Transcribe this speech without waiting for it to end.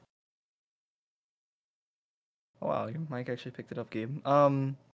Oh, wow, your mic actually picked it up, Gabe.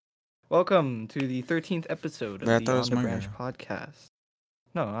 Welcome to the 13th episode But of I the thought it On was the my Branch girl. podcast.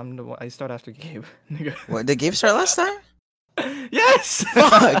 No, I start after Gabe. Nigga. What, did Gabe start last time? Yes!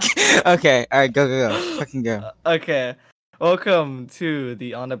 Fuck! Okay, alright, go. Fucking go. Okay. Welcome to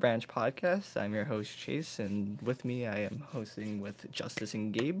the On the Branch podcast. I'm your host, Chase, and with me, I am hosting with Justice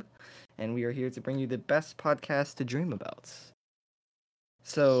and Gabe, and we are here to bring you the best podcast to dream about.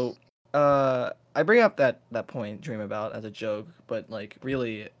 So, I bring up that point, dream about, as a joke, but like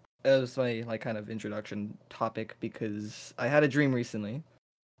really, it was my like kind of introduction topic because I had a dream recently,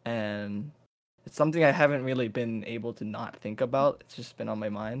 and it's something I haven't really been able to not think about. It's just been on my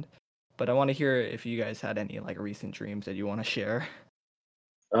mind. But I want to hear if you guys had any like recent dreams that you want to share.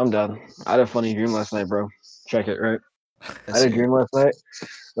 I'm done. I had a funny dream last night, bro. Check it, right? I Let's had a hear dream last night.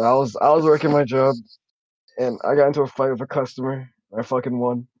 So I was working my job and I got into a fight with a customer. I fucking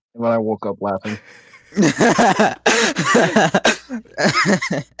won. And then I woke up laughing. it.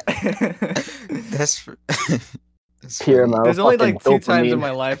 That's that's Pure funny. amount of There's only fucking like two times in dopamine.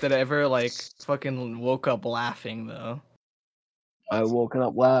 my life that I ever like fucking woke up laughing though. I woken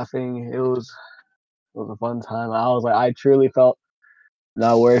up laughing. It was a fun time. I was like, I truly felt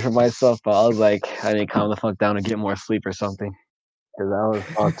not worried for myself, but I was like, I need to calm the fuck down and get more sleep or something. Because I was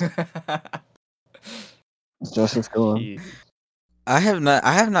fucked. Just what's going on. Jeez. I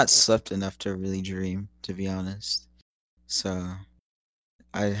have not slept enough to really dream, to be honest. So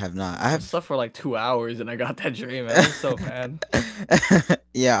I have not. I I have slept for like 2 hours and I got that dream. I was so mad.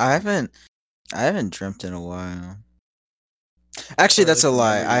 Yeah, I haven't dreamt in a while. Actually, Or at that's a least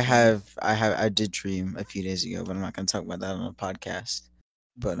lie. remember your dreams. I did dream a few days ago, but I'm not gonna talk about that on the podcast.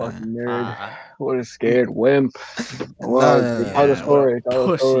 But Fucking nerd. Ah, What a scared wimp. no, What? no, no, Tell the yeah, what no, a story. Tell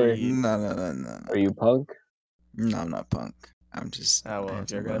the story. pussy. no, no, no, no, Are you punk? no. I'm not punk. I'm just Ah, a well, if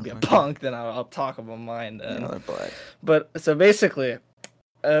handsome you're gonna be a motherfucker. punk, then I'll talk about mine Yeah, then. they're black. But so basically, it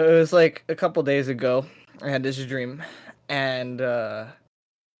was like a couple days ago. I had this dream, and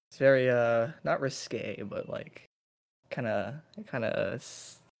it's very not risque, but like kind of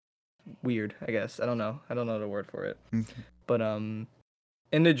weird. I guess I don't know. I don't know the word for it. Okay. But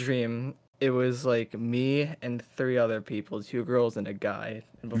in the dream, it was like me and three other people, two girls and a guy.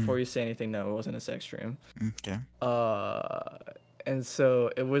 And before you say anything, no, it wasn't a sex dream. Okay. Uh, and so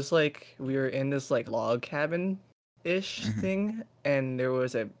it was like we were in this like log cabin ish Mhm. thing, and there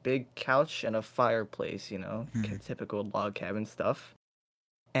was a big couch and a fireplace, Mhm. typical log cabin stuff.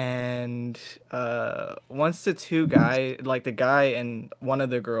 And once the guy and one of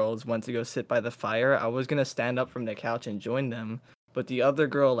the girls went to go sit by the fire, I was gonna stand up from the couch and join them, but the other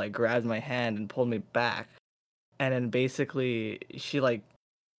girl like grabbed my hand and pulled me back, and then basically she like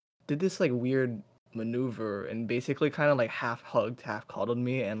did this like weird maneuver and basically kind of like half hugged, half cuddled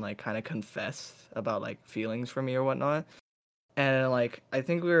me and like kind of confessed about like feelings for me or whatnot. And like I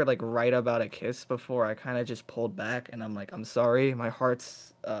think we were like right about a kiss before I kind of just pulled back and I'm like, I'm sorry, my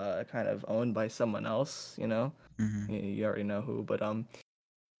heart's kind of owned by someone else, you know. Mhm. You already know who, but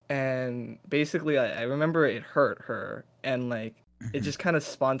and basically I remember it hurt her and like it Mhm. just kind of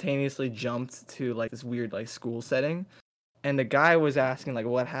spontaneously jumped to like this weird like school setting, and the guy was asking like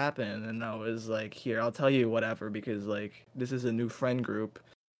what happened, and I was like, here, I'll tell you whatever, because like this is a new friend group,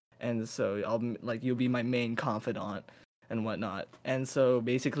 and so like you'll be my main confidant and whatnot. And so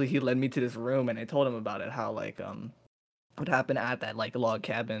basically he led me to this room and I told him about it, how like what happened at that like log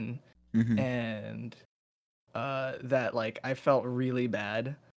cabin, Mhm. and that like I felt really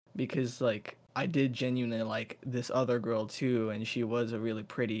bad because like I did genuinely like this other girl too, and she was a really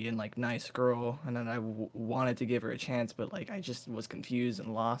pretty and like nice girl, and then I wanted to give her a chance, but like I just was confused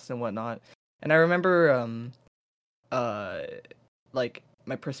and lost and whatnot. And I remember uh like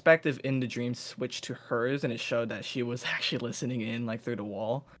my perspective in the dream switched to hers, and it showed that she was actually listening in like through the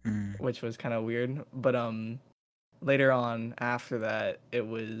wall, Mhm. which was kind of weird. But later on after that, it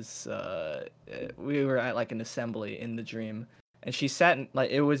was we were at like an assembly in the dream, and she sat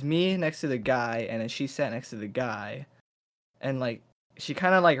like it was me next to the guy, and then she sat next to the guy, and like she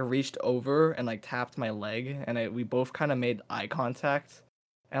kind of like reached over and like tapped my leg, and we both kind of made eye contact,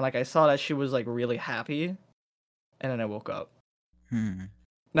 and like I saw that she was like really happy, and then I woke up. Mhm.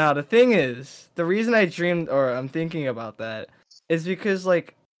 Now the thing is, the reason I dreamed or I'm thinking about that is because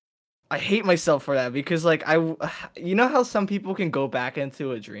like I hate myself for that, because like you know how some people can go back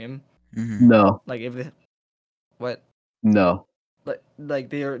into a dream, Mhm. No. like if they, what, No. like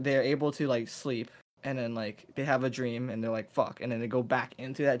they're able to like sleep, and then like they have a dream and they're like fuck, and then they go back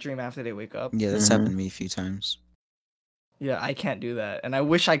into that dream after they wake up. Yeah, that's Mm-hmm. happened to me a few times. Yeah, I can't do that, and I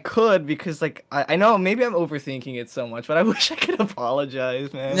wish I could because like I know maybe I'm overthinking it so much, but I wish I could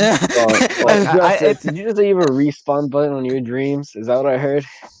apologize, man. Well, Justice, I did you just say you have a respawn button on your dreams? Is that what I heard?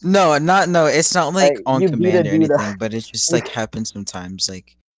 No, it's not like Like on you beat a command or dude up, anything, but it just like happens sometimes,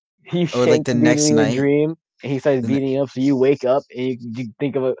 like he or like shanked the the dude next in your night. dream, and he starts the ne- beating you up. So you wake up and you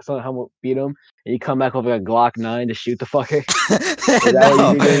think of somehow beat him, and you come back with like a Glock 9 to shoot the fucker. Is that what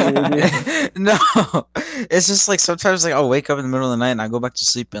you No, be doing in your dreams? no. It's just like sometimes like I'll wake up in the middle of the night and I go back to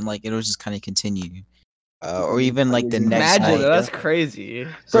sleep and like it'll just kind of continue, or even like Your the dreams next Imagine follow that. night, through. That's crazy.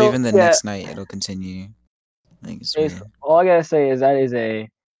 or So even the yeah, next night it'll continue. Like it's it's, weird. all I gotta say is that is a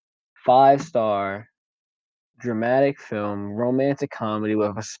 5-star dramatic film, romantic comedy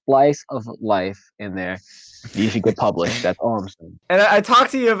with a splice of life in there. You should get published. That's all I'm saying. And I talked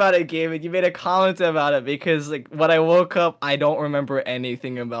to you about it, Gabe, and you made a comment about it because like when I woke up, I don't remember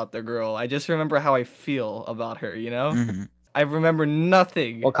anything about the girl. I just remember how I feel about her. You know, Hmm. I remember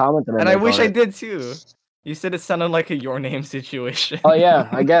nothing, What comment did I and I make wish on I it? did too. You said it sounded like a Your Name situation. Oh yeah,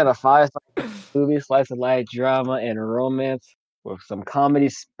 again, a 5-star movie, slice of life drama and romance with some comedy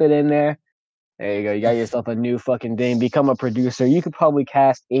spit in there. There you go. You got yourself a new fucking thing. Become a producer. You could probably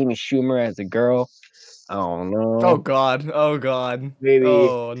cast Amy Schumer as a girl. I don't Oh know. God! Oh God! Maybe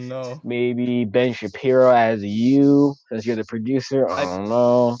Oh no! maybe Ben Shapiro as you, since you're the producer. I I don't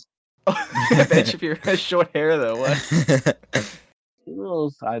know. Ben Shapiro has short hair though. What? Who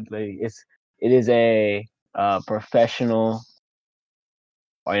knows? It is a professional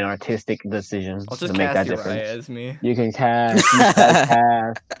or an artistic decision I'll to just make cast that Uriah difference. as me. You can cast. You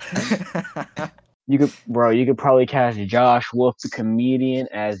can cast. You could, bro. You could probably cast Josh Wolf, the comedian,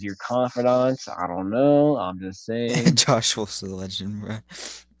 as your confidant. I don't know. I'm just saying. Josh Wolf's a legend, bro.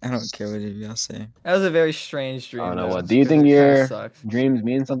 I don't care what any of y'all say. That was a very strange I don't dream know though, what. Do you because think it kind of your sucked. dreams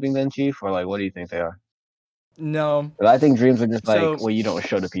mean something then, Chief, or like what do you think they are? No. 'Cause I think dreams are just like So what you don't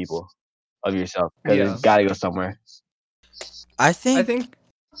show to people of yourself because yeah, it's got to go somewhere. I I think. think.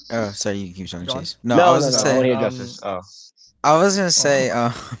 Oh, sorry, you keep talking, Go on. Chase. No, I No, was no, gonna no. I want say. to hear justice. Oh, I was gonna say.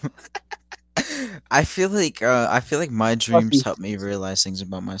 Oh. I feel like my dreams Puffy. help me realize things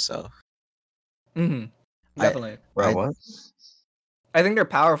about myself. Mhm. I, Definitely. Bro, I, what? I think they're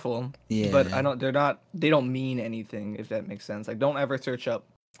powerful, but yeah. I don't. They're not. They don't mean anything. If that makes sense. Like, don't ever search up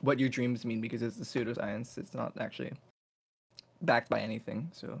what your dreams mean because it's a pseudoscience. It's not actually backed by anything,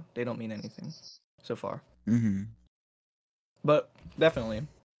 so they don't mean anything so far. Mhm. But definitely,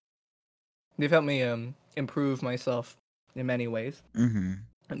 they've helped me improve myself in many ways. Mhm.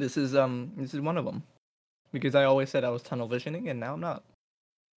 And this is one of them because I always said I was tunnel visioning, and now I'm not.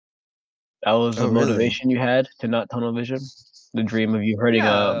 That was the Oh, really? motivation you had to not tunnel vision? The dream of you hurting a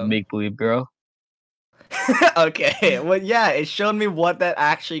Yeah. make believe girl? Okay. Well, yeah, it showed me what that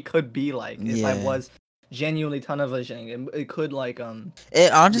actually could be like if I Yeah. was genuinely tunnel visioning. It could like It lead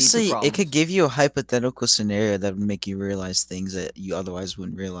to honestly, it could problems. give you a hypothetical scenario that would make you realize things that you otherwise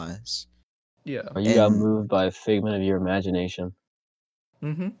wouldn't realize. Yeah. Or you got And moved by a figment of your imagination?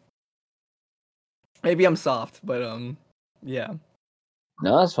 Mhm. Maybe I'm soft, but yeah.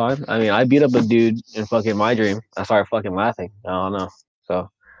 No, that's fine. I mean, I beat up a dude in fucking my dream. I started fucking laughing. I don't know. So,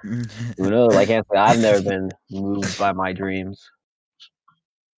 who knows? I can't say I've never been moved by my dreams.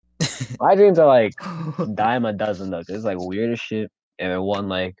 My dreams are like dime a dozen though. 'Cause it's like weird as shit, and then one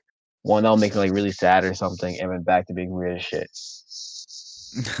that'll make me like really sad or something, and then back to being weird as shit.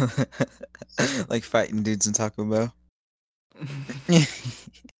 like fighting dudes in Taco Bell.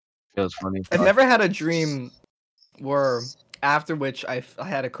 Feels funny. I've never had a dream where after which I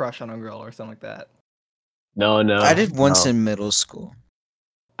had a crush on a girl or something like that. No, I did once no. in middle school.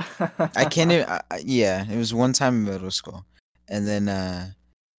 I can't even. Yeah, it was one time in middle school, and then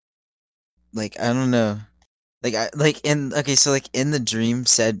like I don't know, like I like in okay, so like in the dream,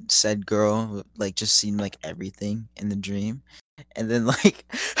 said girl like just seemed like everything in the dream, and then like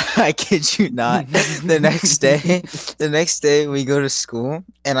I kid you not, the next day we go to school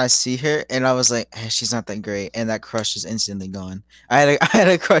and I see her and I was like, eh, she's not that great, and that crush is instantly gone. I had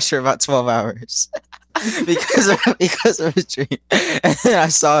a crush for about 12 hours. because of a dream. And then I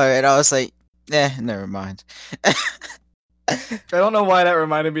saw her and I was like, never mind. I don't know why that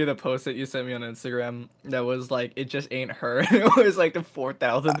reminded me of the post that you sent me on Instagram that was like, it just ain't her. It was like the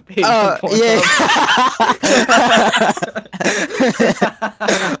 4,000th page on Yeah.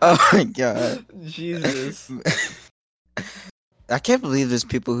 Pornhub. Oh my god. Jesus. I can't believe there's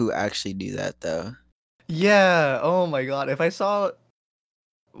people who actually do that though. Yeah. Oh my god. If I saw,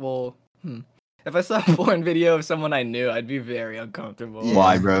 well, if I saw a porn video of someone I knew, I'd be very uncomfortable. Yeah.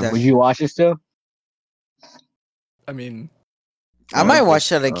 Why, bro? that- Would you watch it still? I mean, I might What? watch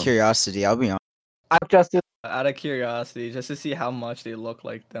that out of Oh. curiosity, I'll be honest. Justice. out of curiosity, just to see how much they look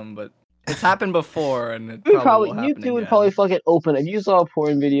like them. But it's happened before, and it You would probably will you happen two would again. probably fucking open if you saw a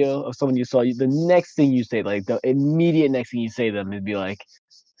porn video of someone you saw. The next thing you say, like the immediate next thing you say to them, would be like,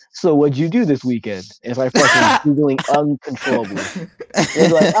 "So what'd you do this weekend?" And it's like fucking giggling uncontrollably. And they'd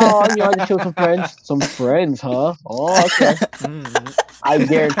be like, "Oh, I just chilled with some friends." Some friends, huh? Oh, okay. I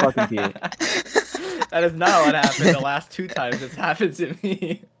guarantee fucking it. That is not what happened the last 2 times it's happened to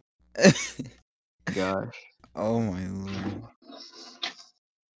me. Gosh. Oh my lord.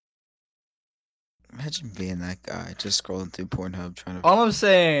 Imagine being that guy, just scrolling through Pornhub trying to. All I'm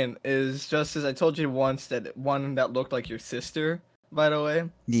saying is, just as I told you once, that one that looked like your sister, by the way.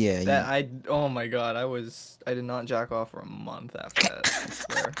 Yeah. That oh my god, I did not jack off for a month after that. I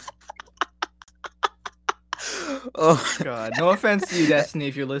swear. Oh God, no offense to you, Destiny,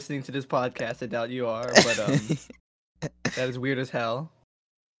 if you're listening to this podcast. I doubt you are, but that is weird as hell.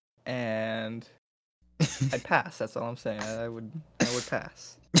 And I'd pass. That's all I'm saying. I would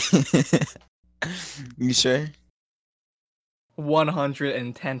pass. You sure?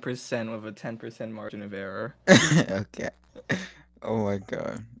 110% with a 10% margin of error. Okay. Oh my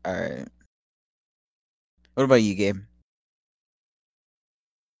god. All right. What about you, Gabe?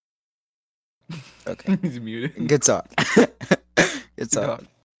 Okay. He's muted. Good talk. Good talk.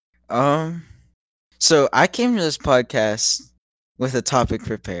 So I came to this podcast with a topic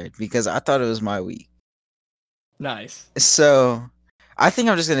prepared because I thought it was my week. Nice. So I think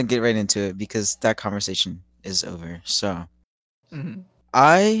I'm just gonna get right into it because that conversation is over. So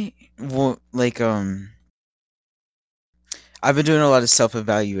I will I've been doing a lot of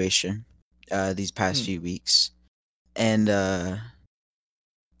self-evaluation these past few weeks, and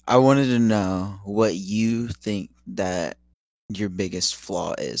I wanted to know what you think that your biggest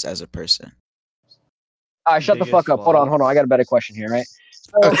flaw is as a person. All right, shut the fuck up. Flaw. Hold on. I got a better question here, right?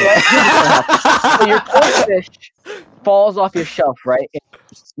 So, Okay. so your koi fish falls off your shelf, right?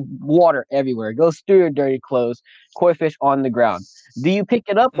 It's water everywhere. It goes through your dirty clothes. Koi fish on the ground. Do you pick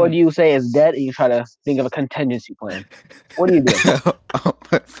it up or do you say it's dead and you try to think of a contingency plan? What do you do? Oh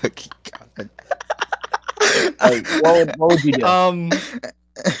my fucking god. Like, what would you do?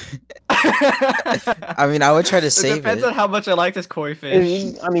 I mean, I would try to save it. Depends on how much I like this koi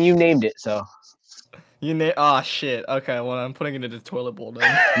fish. I mean, you named it, so. Oh shit. Okay, well I'm putting it in the toilet bowl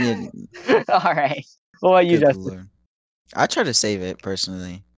then. Yeah. All right. What about you, Good Justin? Lord. I try to save it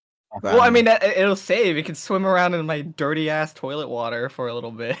personally. But Well, I mean, it'll save. It can swim around in my dirty ass toilet water for a little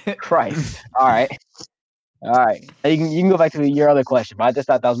bit. Christ. All right. All right. You can go back to your other question, but I just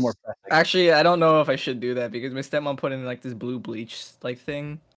thought that was more perfect. Actually, I don't know if I should do that because my stepmom put in like this blue bleach like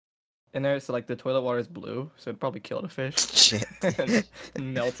thing in there, so like the toilet water is blue, so it'd probably kill the fish. Shit.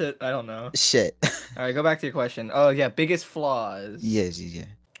 Melt it. I don't know. Shit. All right, go back to your question. Oh yeah, biggest flaws. Yeah.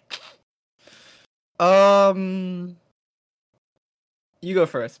 You go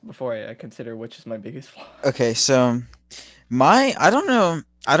first before I consider which is my biggest flaw. Okay, so I don't know.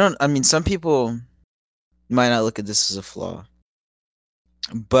 I mean, some people might not look at this as a flaw,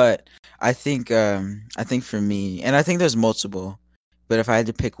 but I think for me, and I think there's multiple, but if I had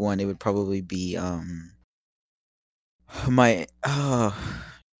to pick one, it would probably be my I'm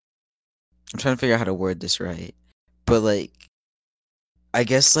trying to figure out how to word this right, but like I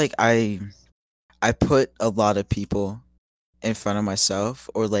guess like I put a lot of people in front of myself,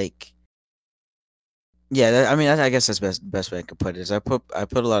 or like I mean I guess that's best way I could put it is I put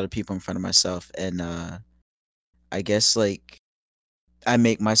a lot of people in front of myself, and I guess like I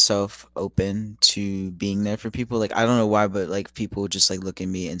make myself open to being there for people. Like I don't know why, but like people just like look at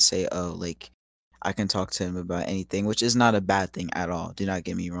me and say, oh, like I can talk to him about anything, which is not a bad thing at all. Do not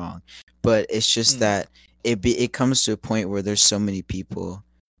get me wrong, but it's just that it comes to a point where there's so many people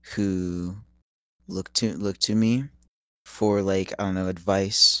who look to me for like I don't know,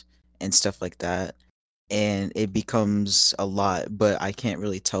 advice and stuff like that, and it becomes a lot, but I can't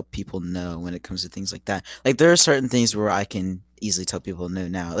really tell people no when it comes to things like that. Like there are certain things where I can easily tell people no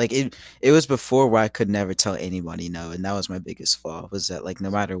now. Like it was before where I could never tell anybody no, and that was my biggest flaw, was that like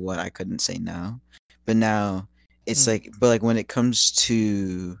no matter what I couldn't say no. But now it's like when it comes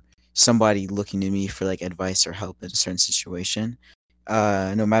to somebody looking to me for like advice or help in a certain situation,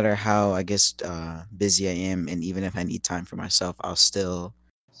 no matter how I guess busy I am, and even if I need time for myself, I'll still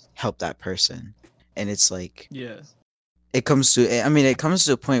help that person. And it's like it comes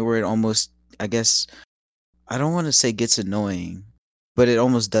to a point where it almost, I guess, I don't want to say gets annoying, but it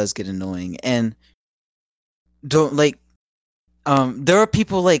almost does get annoying. And don't like there are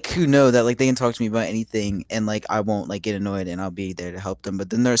people like who know that like they can talk to me about anything and like I won't like get annoyed and I'll be there to help them.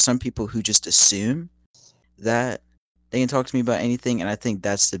 But then there are some people who just assume that They can talk to me about anything, and I think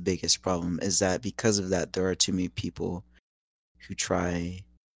that's the biggest problem. Is that because of that, there are too many people who try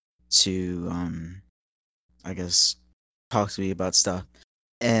to, I guess, talk to me about stuff,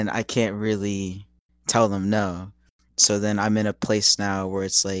 and I can't really tell them no. So then I'm in a place now where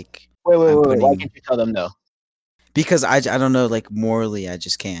it's like Wait, wait, I'm wait, wait. Why putting can't you tell them no? because I don't know, like morally I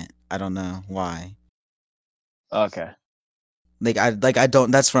just can't. I don't know why. Okay. I don't.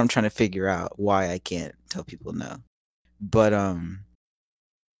 That's what I'm trying to figure out why I can't tell people no. But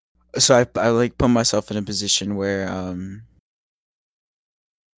so I like put myself in a position where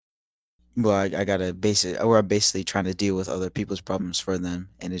well I gotta or I'm basically trying to deal with other people's problems for them,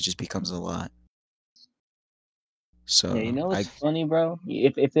 and it just becomes a lot. Yeah, So you know what's I funny, bro?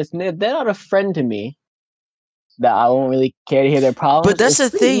 If they're not a friend to me, that I won't really care to hear their but problems. that's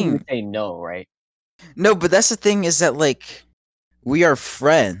It's the pretty easy to thing. say no, right? No, but that's the thing is that like we are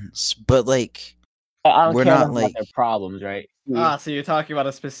friends, but like I don't we're care not enough about like their problems, right? Ah, so you're talking about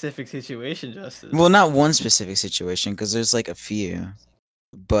a specific situation, well, Justice. not one specific situation because there's like a few,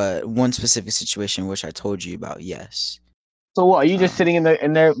 but one specific situation which I told you about. Yes. So what? Are you just Um, sitting in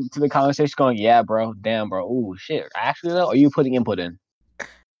there to the conversation, going, "Yeah, bro, damn, bro, ooh, shit." Actually, though, are you putting input in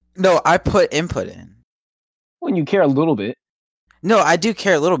no, I put input in. when you care a little bit? No, I do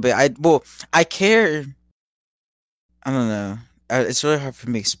care a little bit. I care. I don't know. It's really hard for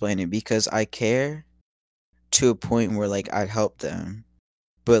me to explain it because I care to a point where like I'd help them,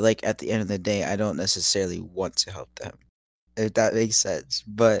 but like at the end of the day, I don't necessarily want to help them. If that makes sense.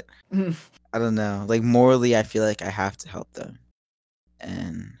 But I don't know. Like morally, I feel like I have to help them,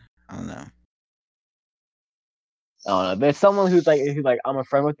 and I don't know. I don't know. There's someone who's like, I'm a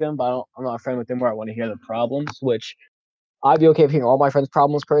friend with them, but I'm not a friend with them where I want to hear the problems. Which I'd be okay with hearing all my friends'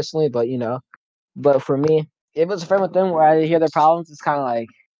 problems personally, but but for me, if it's a friend with them where I hear their problems, it's kind of like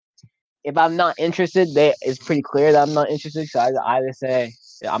if I'm not interested, it's pretty clear that I'm not interested. So I either say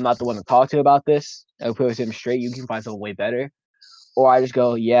I'm not the one to talk to about this. I'll put it to them straight. You can find someone way better, or I just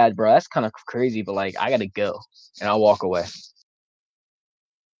go, yeah, bro, that's kind of crazy, but like I gotta go, and I'll walk away.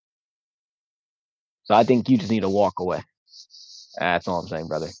 So I think you just need to walk away. That's all I'm saying,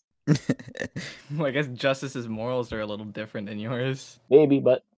 brother. Well, I guess Justice's morals are a little different than yours. Maybe,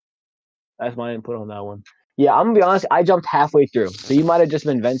 but that's my input on that one. Yeah, I'm gonna be honest. I jumped halfway through, so you might have just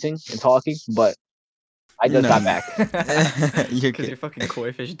been venting and talking, but I just No, got back. you're Because good. your fucking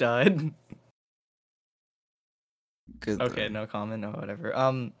koi fish died. Good Okay, though. no comment, no whatever.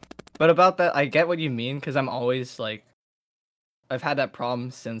 But about that, I get what you mean because I'm always like, I've had that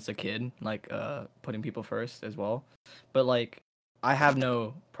problem since a kid, like putting people first as well. But like, I have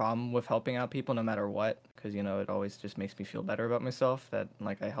no problem with helping out people no matter what, because it always just makes me feel better about myself that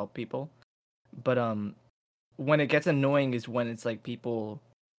like I help people. But when it gets annoying is when it's like people.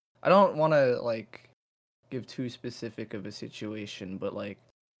 I don't want to like give too specific of a situation, but like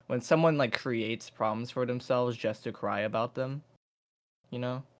when someone like creates problems for themselves just to cry about them, you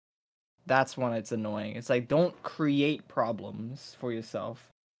know? That's when it's annoying. It's like don't create problems for yourself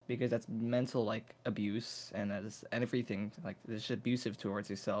because that's mental like abuse and that's and everything like it's abusive towards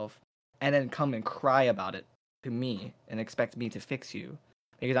yourself and then come and cry about it to me and expect me to fix you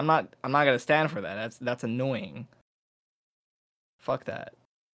because I'm not going to stand for that. That's annoying. Fuck that.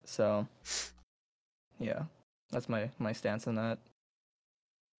 So, yeah. That's my stance on that.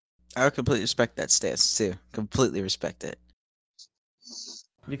 I would completely respect that stance too. Completely respect it.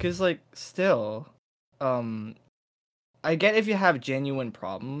 Because like still um I get if you have genuine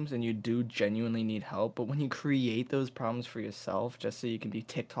problems and you do genuinely need help, but when you create those problems for yourself just so you can be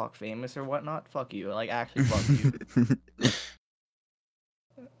TikTok famous or whatnot, fuck you. Like actually fuck you.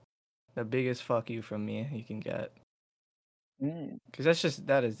 The biggest fuck you from me you can get. Mm. Cuz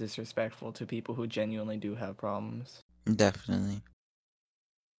that is disrespectful to people who genuinely do have problems. Definitely.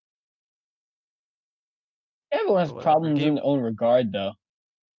 Everyone has But whatever. problems in their own regard, though.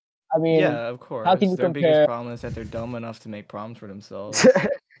 I mean, Yeah, of how can course. you Their biggest compare? problem is that they're dumb enough to make problems for themselves.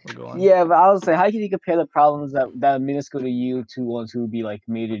 We'll go on. Yeah, but I would say, how can you compare the problems that are minuscule to you to ones who would be like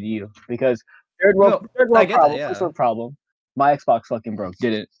major to you? Because No, third I world get that, problem, first yeah. world problem. My Xbox fucking broke.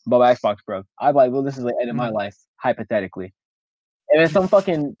 Didn't, but my Xbox broke. I'm like, well, this is the end of my Mhm. life, hypothetically. And then some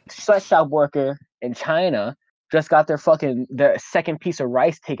fucking sweatshop worker in China just got their second piece of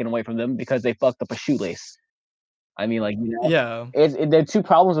rice taken away from them because they fucked up a shoelace. I mean, like Yeah. there are two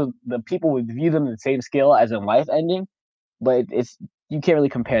problems with the people would view them in the same scale as in life ending, but it's you can't really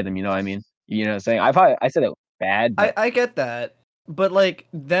compare them. You know what I mean? You know what I'm saying? I said it bad, but I get that. But like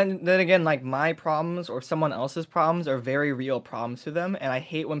then again like my problems or someone else's problems are very real problems to them and I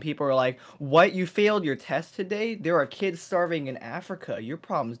hate when people are like, "What, you failed your test today? There are kids starving in Africa. Your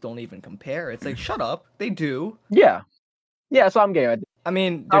problems don't even compare." It's like, "Shut up. They do." yeah, Yeah, that's what I'm getting at. I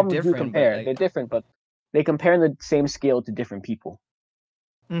mean, they're Problems do different, but compare. They're different, but they compare in the same scale to different people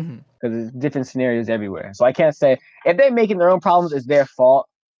hmm because there's different scenarios everywhere. So I can't say if they're making their own problems, it's their fault.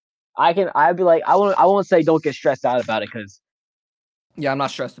 I'd be like, I won't say don't get stressed out about it because, yeah, I'm not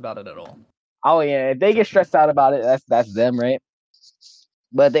stressed about it at all. oh yeah, if they get Trust me. stressed out about it, that's them, right?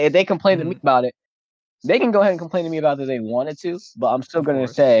 But if they complain to me about it, they can go ahead and complain to me about it if they wanted to. But I'm still Of gonna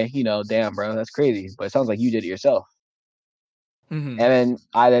course. say, damn, bro, that's crazy. But it sounds like you did it yourself. hmm And then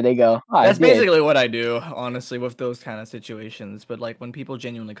either they go, oh, I That's did. basically what I do, honestly, with those kind of situations. But like when people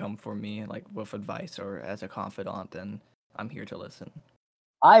genuinely come for me, like with advice or as a confidant, then I'm here to listen.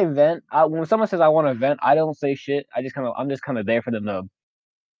 I vent. When someone says I want to vent, I don't say shit. I'm just kind of there for them to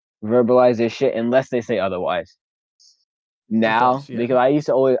verbalize their shit unless they say otherwise. Now, course, yeah. because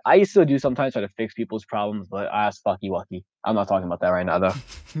I used to do sometimes try to fix people's problems, but ass fucky wucky. I'm not talking about that right now though.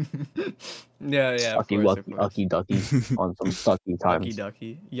 yeah, of Sucky course, wucky, ucky ducky on some sucky Ucky times.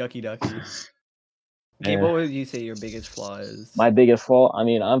 ducky, yucky ducky. Gabe, Yeah. what would you say your biggest flaw is? My biggest flaw. I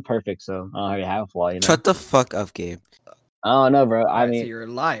mean, I'm perfect, so I don't already have a flaw. You know. Shut the fuck up, Gabe. I don't know, bro. I Alright, so mean, you're a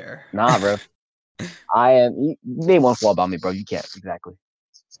liar. nah, bro. I am. Name one flaw about me, bro. You can't exactly.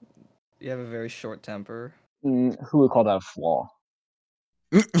 You have a very short temper. Who would call that a flaw?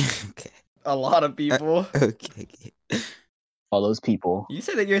 Okay. A lot of people. Okay, Gabe. All those people. You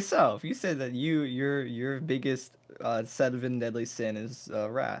said it yourself. You said that your biggest seven deadly sin is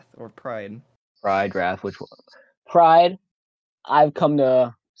wrath or pride. Pride, wrath, which one? Pride. I've come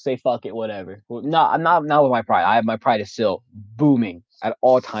to say fuck it, whatever. Well, no, I'm not with my pride. My pride is still booming at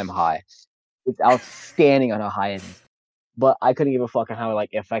all time high. It's outstanding on a high end. But I couldn't give a fuck on how it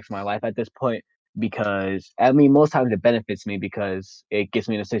like affects my life at this point because I mean most times it benefits me because it gets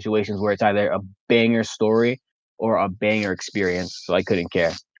me into situations where it's either a banger story or a banger experience. So I couldn't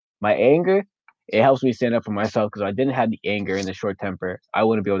care. My anger, it helps me stand up for myself because if I didn't have the anger and the short temper, I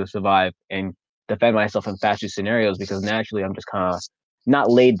wouldn't be able to survive and defend myself in faster scenarios because naturally I'm just kind of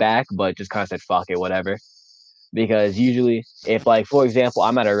not laid back, but just kind of said fuck it, whatever. Because usually, if like for example,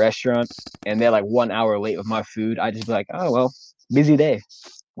 I'm at a restaurant and they're like 1 hour late with my food, I just be like, oh well, busy day.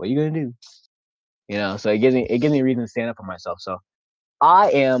 What are you gonna do? So it gives me a reason to stand up for myself. So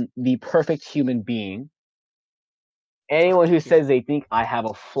I am the perfect human being. Anyone who says they think I have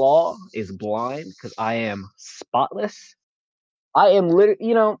a flaw is blind because I am spotless. I am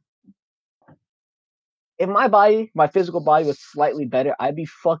literally, if my physical body was slightly better, I'd be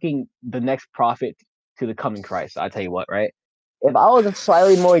fucking the next prophet to the coming Christ. I tell you what, right? If I was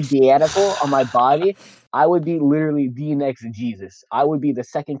slightly more dietical on my body, I would be literally the next Jesus. I would be the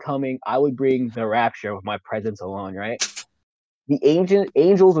second coming. I would bring the rapture with my presence alone, right? The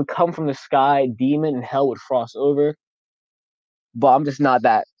angels would come from the sky, demon and hell would cross over. But I'm just not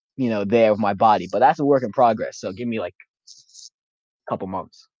that, there with my body. But that's a work in progress. So give me like a couple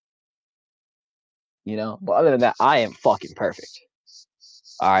months. But other than that, I am fucking perfect.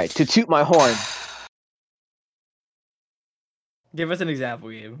 All right, to toot my horn. Give us an example,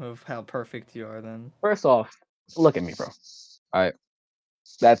 Gabe, of how perfect you are. Then First off, look at me, bro. All right,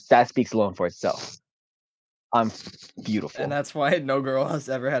 that speaks alone for itself. I'm beautiful. And that's why no girl has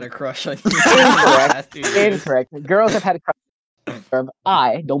ever had a crush on you. Incorrect. Girls have had a crush.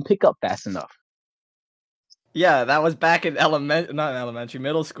 I don't pick up fast enough. Yeah, that was back in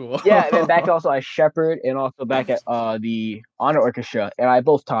middle school. Yeah, and then back also at Shepherd and also back at the honor orchestra, and I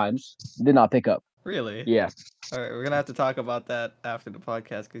both times did not pick up. Really? Yeah. All right, we're gonna have to talk about that after the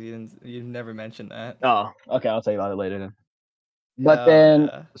podcast because you never mentioned that. Oh, okay. I'll tell you about it later then. But then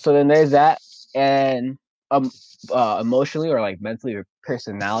there's that, and emotionally or like mentally or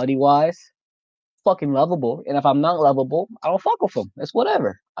personality wise, fucking lovable. And if I'm not lovable, I don't fuck with them. It's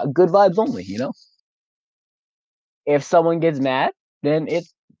whatever. Good vibes only, If someone gets mad, then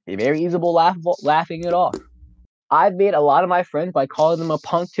it's very easy laughing it off. I've made a lot of my friends by calling them a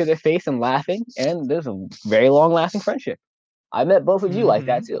punk to their face and laughing, and there's a very long lasting friendship. I met both of you like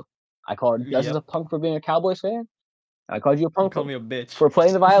that too. I called Justice a punk for being a Cowboys fan. I called you a punk me a bitch for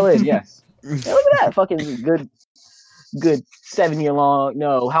playing the violin. Yes. Hey, look at that fucking good 7 year long.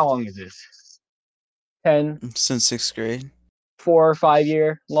 No, how long is this? 10 since 6th grade. 4 or 5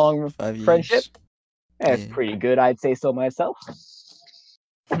 year long 5 years. friendship. That's pretty good. I'd say so myself.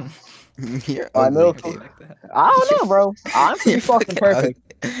 You're ugly, Gabe. I don't know, bro. I'm pretty fucking perfect.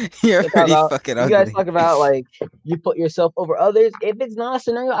 You're pretty fucking ugly. You guys talk about like you put yourself over others. If it's not a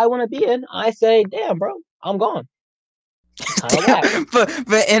scenario I want to be in, I say, damn, bro, I'm gone.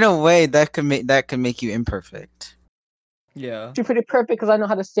 but in a way that could make you imperfect. Yeah. You're pretty perfect because I know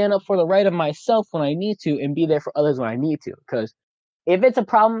how to stand up for the right of myself when I need to and be there for others when I need to. Because if it's a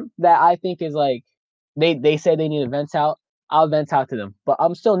problem that I think is like they say they need to vent out, I'll vent out to them. But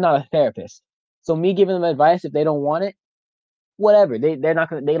I'm still not a therapist. So me giving them advice if they don't want it, whatever. They don't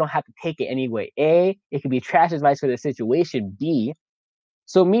have to take it anyway. A, it could be trash advice for the situation. B,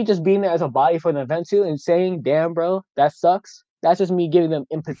 so me just being there as a body for the event too and saying, damn bro, that sucks. That's just me giving them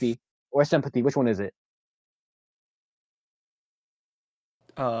empathy or sympathy. Which one is it?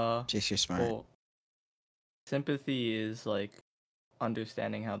 Chase, you're smart. Well, sympathy is like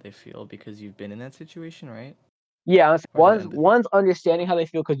understanding how they feel because you've been in that situation, right? Yeah, Or is it empathy? one's understanding how they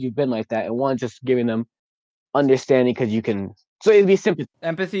feel because you've been like that, and one's just giving them understanding because you can. So it'd be sympathy.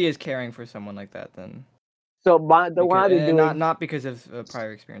 Empathy is caring for someone like that, then. So the one I've been doing, not because of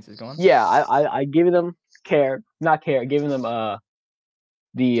prior experiences. Go on. yeah, I giving them care, not care, giving them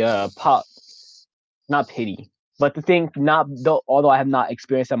the pop, not pity, but the thing, not though, although I have not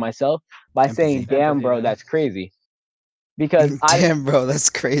experienced that myself, by saying, Empathy. damn Empathy, bro, then. that's crazy, because Damn, bro,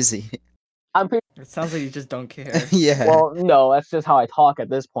 that's crazy. I'm pretty. It sounds like you just don't care. Yeah. Well, no, that's just how I talk at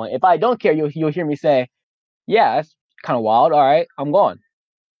this point. If I don't care, you'll hear me say, yeah, that's kind of wild. All right, I'm gone.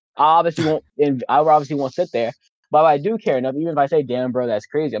 I obviously won't sit there. But if I do care enough, even if I say, damn, bro, that's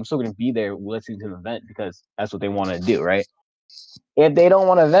crazy, I'm still going to be there listening to the event because that's what they want to do, right? If they don't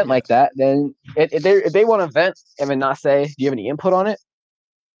want to vent like that, then if they want to vent and then not say, do you have any input on it?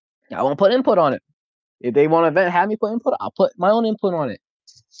 I won't put input on it. If they want to vent, have me put input, I'll put my own input on it.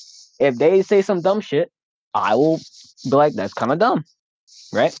 If they say some dumb shit, I will be like, that's kind of dumb,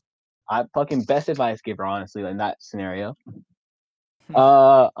 right? I fucking best advice giver, honestly, in that scenario.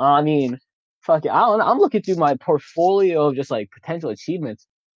 I mean, fuck it. I don't know. I'm looking through my portfolio of just like potential achievements.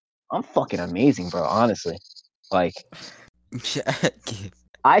 I'm fucking amazing, bro. Honestly, like Yeah, Gabe.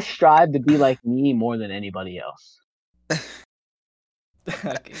 I strive to be like me more than anybody else.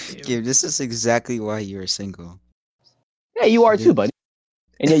 Okay, Gabe. Gabe, this is exactly why you're single. Yeah, you are too, buddy.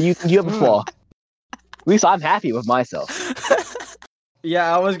 And yeah, you have a flaw. At least I'm happy with myself.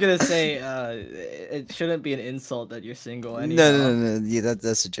 Yeah, I was gonna say, it shouldn't be an insult that you're single. No, Anyhow. no. Yeah,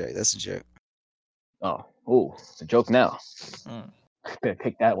 that's a joke. That's a joke. Oh, it's a joke now. Mm. Better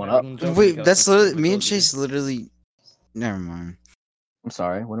pick that one Yeah, up. I'm joking Wait, because that's I literally me and told you. Chase literally. Never mind. I'm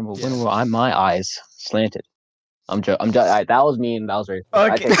sorry. When Yeah. were my eyes slanted? I'm joking. Right, that was mean. That was very. I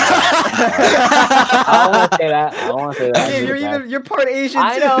Okay. take that. I don't want to say that. I don't want to say that. I Okay, take it back. you're part Asian too.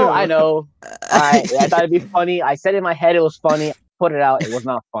 I know. Alright, I thought it'd be funny. I said in my head it was funny. I put it out. It was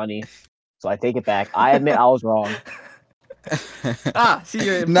not funny. So I take it back. I admit I was wrong. See,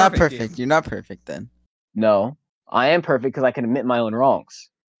 you're not perfect, perfect. You're not perfect then. No, I am perfect because I can admit my own wrongs.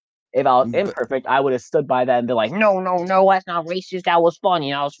 If I was But- imperfect, I would have stood by that and be like, no, that's not racist. That was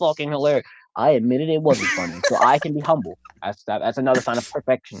funny. That was fucking hilarious. I admitted it wasn't funny, so I can be humble. That's another sign of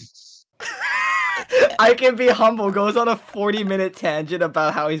perfection. I can be humble. Goes on a 40-minute tangent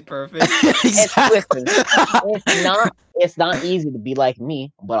about how he's perfect. Listen, it's not easy to be like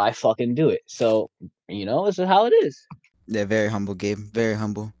me, but I fucking do it. So this is how it is. Yeah, very humble, Gabe. Very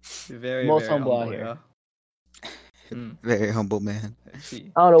humble. Very, Most very humble humble out here. Yeah. Very humble man. See.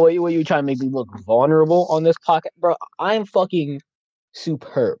 I don't know what you trying to make me look vulnerable on this podcast, bro. I'm fucking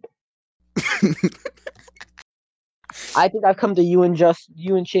superb. I think I've come to you and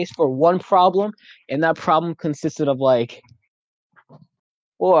Chase for one problem, and that problem consisted of like,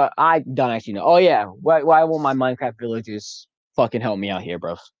 or I don't actually know. Oh yeah, why won't my Minecraft villagers fucking help me out here,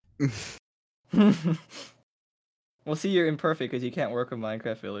 bro? Well, see, you're imperfect because you can't work with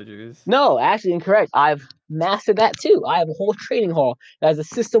Minecraft villagers. No, actually incorrect. I've mastered that too. I have a whole trading hall that has a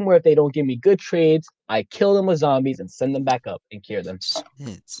system where if they don't give me good trades, I kill them with zombies and send them back up and cure them.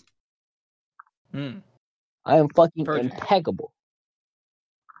 Shit. I am fucking Perfect. impeccable.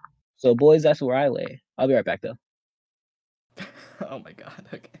 So, boys, that's where I lay. I'll be right back, though. Oh my god.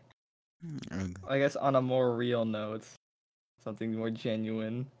 Okay. Okay. I guess on a more real note, something more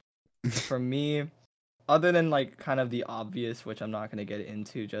genuine. For me, other than like kind of the obvious, which I'm not gonna get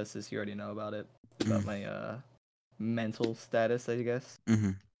into, Justice, you already know about it, about my mental status, I guess.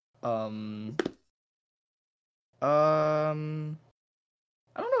 Mhm.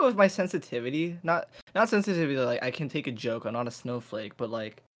 I don't know if my sensitivity, not sensitivity, like I can take a joke, I'm not a snowflake, but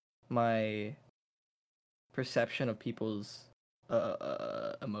like my perception of people's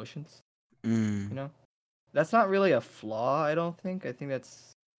emotions, Mm. you know? That's not really a flaw, I don't think. I think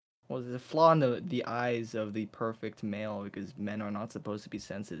that's a flaw in the eyes of the perfect male, because men are not supposed to be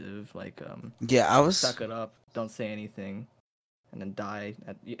sensitive. Like Yeah, I was. suck it up, don't say anything, and then die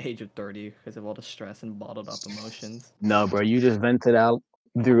at the age of 30 because of all the stress and bottled up emotions. No, bro, you just vented out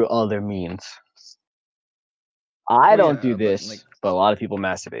through other means. I don't do but, this, like- but a lot of people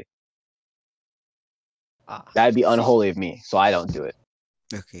masturbate. Ah, That'd be see. unholy of me, so I don't do it.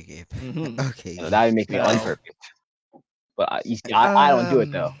 Okay, Gabe. Mhm. Okay. That would make me No. unperfect. But you see, I don't do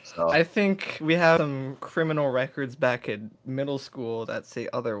it though. So I think we have some criminal records back in middle school that say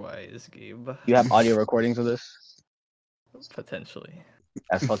otherwise, Gabe. you have audio recordings of this? Potentially.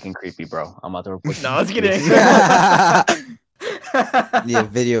 That's fucking creepy, bro. I'm about to report you. No, I was kidding. Yeah,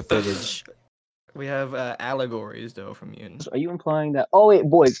 video footage. We have allegories though from you. Are you implying that? Oh wait,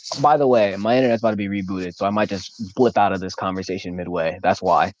 boys. By the way, my internet's about to be rebooted, so I might just blip out of this conversation midway. That's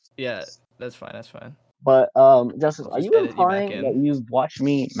why. Yeah, that's fine. That's fine. But Justice, I'll are just you edit you back implying in. that you've watched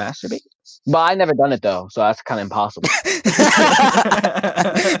me masturbate? But I never done it though, so that's kind of impossible.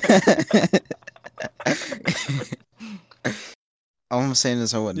 All I'm saying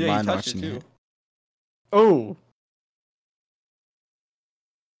is I wouldn't Yeah, you mind touched it watching too. it. Oh.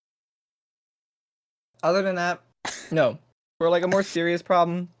 Other than that, no. For like a more serious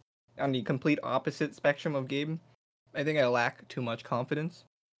problem, on the complete opposite spectrum of Gabe, I think I lack too much confidence.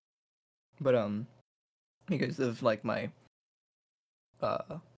 But because of like my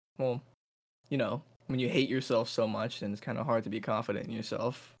well, you know, when you hate yourself so much, then it's kind of hard to be confident in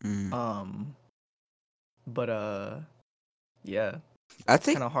yourself. But yeah, I it's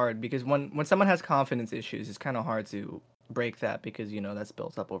think kind of hard because when someone has confidence issues, it's kind of hard to break that because that's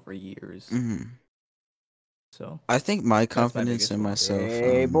built up over years. So I think my my confidence biggest in flaw. myself.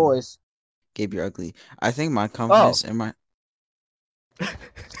 Hey, boys. Gabe, you're ugly. I think my confidence in my.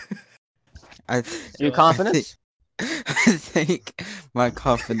 Your Go on. confidence? I think my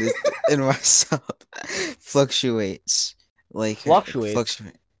confidence in myself fluctuates. Like Fluctuates?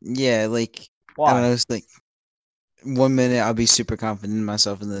 Yeah, like I don't Why? know. It's like 1 minute I'll be super confident in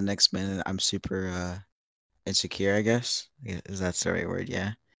myself, and the next minute I'm super insecure. I guess is that the right word?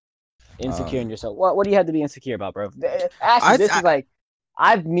 Yeah. Insecure in yourself. What do you have to be insecure about, bro? Actually, I, this I is like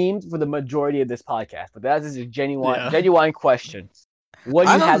I've memed for the majority of this podcast, but that is a Yeah. genuine question. What do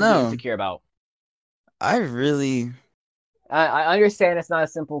I you don't have to be know. insecure about? I really. I understand it's not a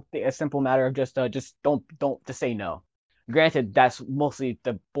simple matter of just don't just say no. Granted, that's mostly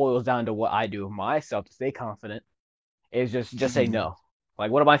that boils down to what I do myself to stay confident. Is just say no. Like,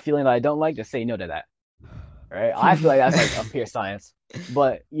 what am I feeling that I don't like? Just say no to that. Right? I feel like that's like a pure science.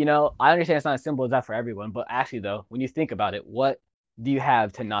 But I understand it's not as simple as that for everyone. But actually, though, when you think about it, what do you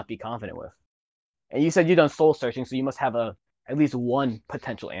have to not be confident with? And you said you've done soul searching, so you must have at least one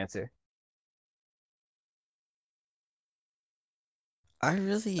potential answer. I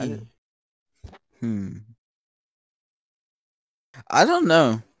really. I don't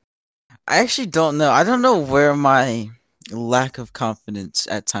know. I actually don't know. I don't know where my lack of confidence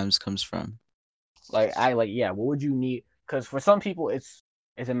at times comes from. Like what would you need? Because for some people, it's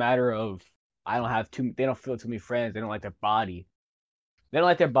a matter of they don't feel too many friends. They don't like their body. They don't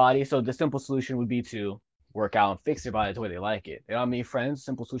like their body, so the simple solution would be to work out and fix their body to where they like it. They don't have many friends.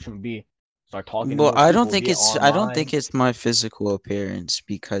 Simple solution would be start talking to Well, more people, be it I don't think online. it's my physical appearance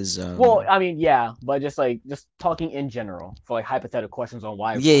because Well, I mean, yeah, but just talking in general for like hypothetical questions on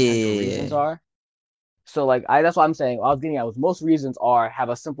why potential reasons yeah. are. So that's what I'm saying. What I was getting at was most reasons have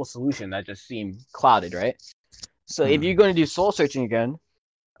a simple solution that just seem clouded, right? So if you're going to do soul searching again,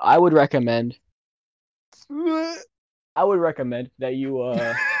 I would recommend that you What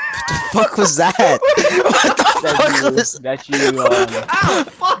the fuck was that? What the fuck was that you Ow!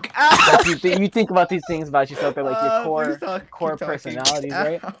 Fuck! Ow! that you think about these things about yourself, that like your Please core keep talking. personalities,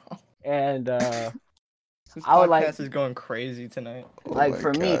 right? Ow. And This I would podcast is going crazy tonight. like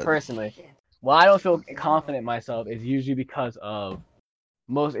for me personally, when I don't feel confident in myself, is usually because of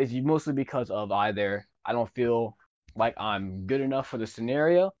mostly because of either I don't feel like I'm good enough for the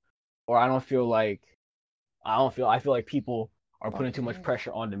scenario, or I feel like people are putting too much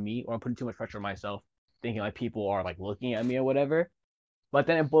pressure onto me, or I'm putting too much pressure on myself, thinking like people are like looking at me or whatever. But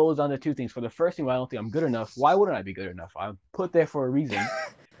then it boils down to two things. For the first thing, when I don't think I'm good enough, why wouldn't I be good enough? I'm put there for a reason.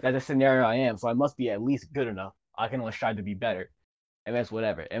 That's the scenario I am, so I must be at least good enough. I can only strive to be better, and that's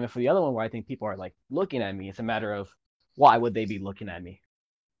whatever. And then for the other one, where I think people are like looking at me, it's a matter of why would they be looking at me?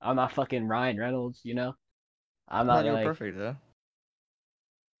 I'm not fucking Ryan Reynolds, I'm not You're like perfect though.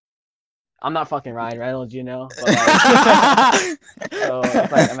 I'm not fucking Ryan Reynolds, But like, so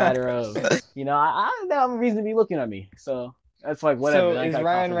it's like a matter of, I don't have a reason to be looking at me. So that's like whatever. So I is got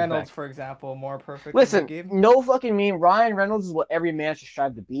Ryan confidence Reynolds, back. for example, more perfect Listen, than Gabe? no fucking meme. Ryan Reynolds is what every man should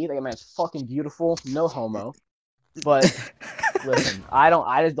strive to be. Like, a man's fucking beautiful, no homo. But listen, I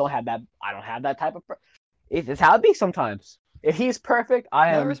just don't have that. I don't have that type of. It's how it be sometimes. If he's perfect,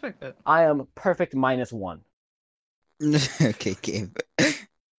 I respect that. I am perfect -1. Okay, Gabe.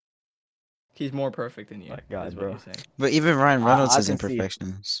 He's more perfect than you. My God, is what bro. you're saying. But even Ryan Reynolds I has can see.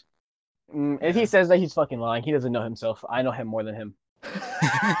 imperfections. If he says that, he's fucking lying. He doesn't know himself. I know him more than him.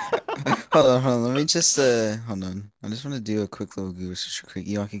 Hold on. Let me just hold on. I just want to do a quick little Google search. Quick,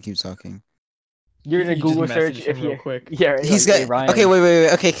 y'all can keep talking. You're gonna You just Google search messaged if him real you quick. yeah He's like, hey, got okay. Ryan.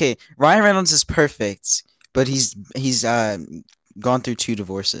 Wait. Okay. Ryan Reynolds is perfect, but he's gone through 2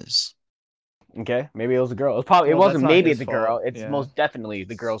 divorces. Okay, maybe it was a girl. It Well, that's wasn't not maybe his the girl. fault. It's Yeah. most definitely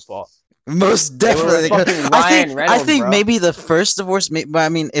the girl's fault. Most It was definitely. fucking I Ryan think Reynolds, bro. maybe the first divorce. But I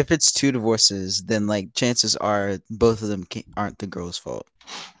mean, if it's 2 divorces, then like chances are both of them aren't the girl's fault.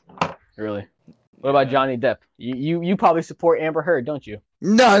 Really? What about Yeah. Johnny Depp? You probably support Amber Heard, don't you?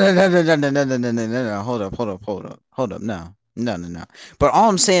 No. Hold up. No. But all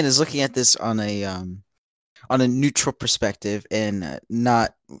I'm saying is looking at this on a neutral perspective and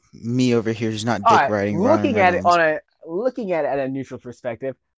not me over here who's not All dick right, riding Ryan looking at it Reynolds. at a neutral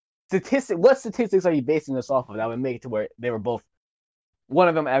perspective, what statistics are you basing this off of that would make it to where they were both one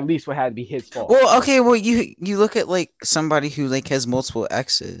of them at least would have to be his fault? Well, okay, well you look at like somebody who like has multiple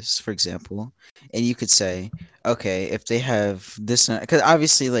exes, for example, and you could say, okay, if they have this, because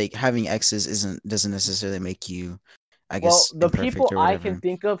obviously like having exes doesn't necessarily make you, I Well, guess, the imperfect people or I can whatever.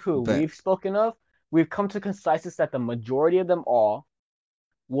 think of who But we've spoken of, we've come to consensus that the majority of them all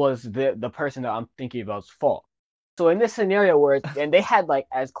was the person that I'm thinking about's fault. So in this scenario where and they had like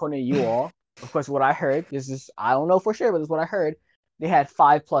as according to you all, of course, what I heard, this is I don't know for sure, but this is what I heard. They had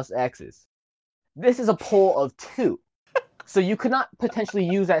 5+ exes. This is a poll of 2, so you could not potentially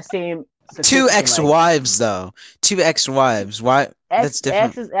use that same two statistic in like ex-wives though, 2 ex-wives. Why? X That's different.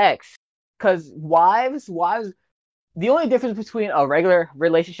 X is X, because wives. The only difference between a regular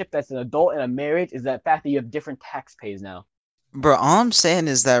relationship that's an adult and a marriage is that fact that you have different tax pays now. Bro, all I'm saying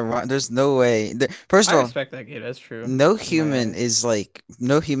is that there's no way. First I of all, respect that kid. That's true. no In my human eyes. is like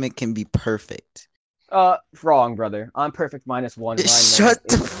no human can be perfect. Wrong, brother. I'm perfect -1. Ryan Shut Reynolds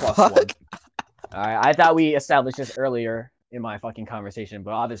the is +1. fuck. All right, I thought we established this earlier in my fucking conversation,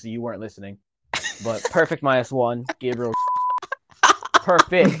 but obviously you weren't listening. But perfect -1, Gabriel.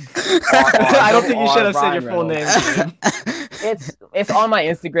 Perfect. I don't think you should R have said your Ryan full Reynolds. name, Gabe. It's on my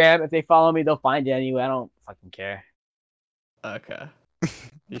Instagram. If they follow me, they'll find it anyway. I don't fucking care. Okay.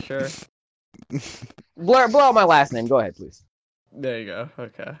 You sure? Blur out my last name. Go ahead, please. There you go.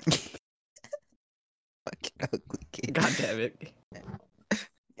 Okay. Fucking ugly kid. God damn it.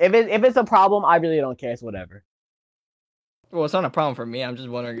 If it's a problem, I really don't care. It's whatever. Well, it's not a problem for me. I'm just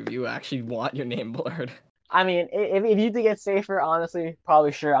wondering if you actually want your name blurred. I mean, if you think it's safer, honestly,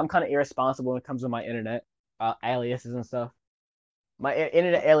 probably sure. I'm kind of irresponsible when it comes to my internet aliases and stuff. My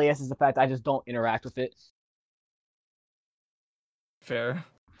internet alias is the fact I just don't interact with it. Fair.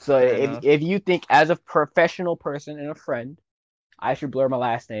 So Fair enough. if you think as a professional person and a friend, I should blur my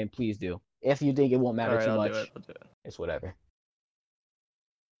last name, please do. If you think it won't matter Alright, too I'll much, do it. I'll do it. it's whatever.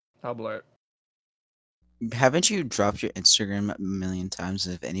 I'll blur it. Haven't you dropped your Instagram a million times?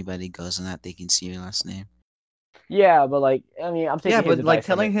 If anybody goes on that, they can see your last name. Yeah, but like, I mean, I'm taking Yeah, his but like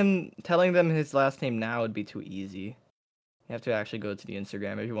advice from it. telling them his last name now would be too easy. You have to actually go to the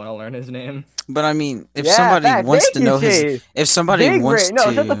Instagram if you want to learn his name. But I mean, if Yeah, somebody fact. wants Thank to you, know Chase. if somebody Big wants brain. No,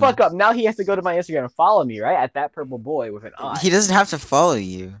 to, shut the fuck up. Now he has to go to my Instagram and follow me, right? At that purple boy with an eye. he doesn't have to follow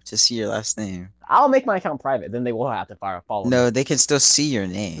you to see your last name. I'll make my account private. Then they will have to follow me. No, they can still see your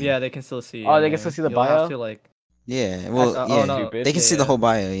name. Yeah, they can still see. Oh, your they can name. still see the You'll bio? have to like. Yeah. Well, oh yeah. no, Stupid. They can yeah, see the yeah. whole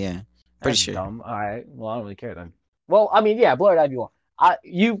bio. Yeah. Pretty That's sure. dumb. All right. Well, I don't really care then. Well, I mean, yeah, blur it out if you want.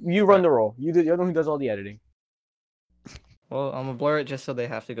 You run Right. the role. You're the one who does all the editing. Well, I'm gonna blur it just so they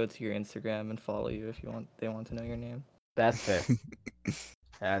have to go to your Instagram and follow you if they want to know your name. That's fair.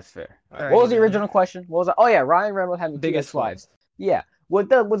 That's fair. Alrighty What was the then. original question? What was that? Oh yeah, Ryan Reynolds having two Biggest ex-wives. Yeah. With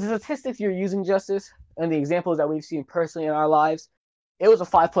the statistics you're using, Justice, and the examples that we've seen personally in our lives, it was a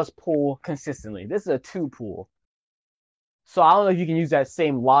 5+ pool consistently. This is a 2 pool. So I don't know if you can use that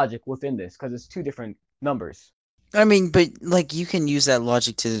same logic within this because it's 2 different numbers. I mean, but like you can use that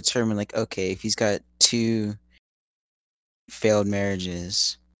logic to determine, like, okay, if he's got 2 failed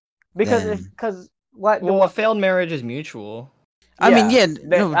marriages, Because then Well, a failed marriage is mutual. I mean, yeah, that-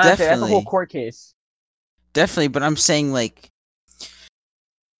 no, honestly, that's a whole definitely, court case. definitely. But I'm saying like,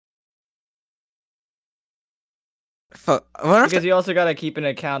 fuck. What if? Because you also gotta keep in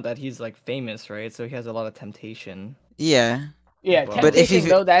account that he's like famous, right? So he has a lot of temptation. Yeah, Yeah, Well, but if temptation he,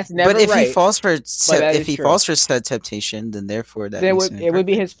 though, that's never but if right. he falls for, that if is he true. falls for said temptation, then therefore that then makes him it would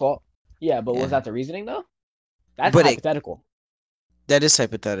be imperfect. his fault. Yeah, but Yeah. was that the reasoning though? That's But hypothetical. that is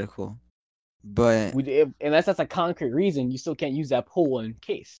hypothetical. But Unless that's a concrete reason, you still can't use that poll in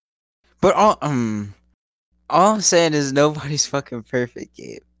case. all I'm saying is nobody's fucking perfect,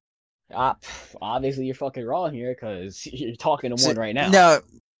 Gabe. Obviously, you're fucking wrong here because you're talking to one right now. No,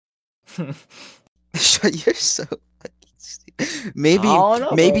 you're so fucking Maybe I don't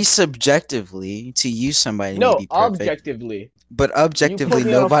know, maybe bro. subjectively to you somebody may No, be perfect, objectively. but You put objectively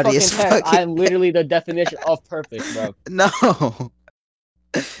me on a nobody fucking is test. fucking. I am literally the definition of perfect, bro. No.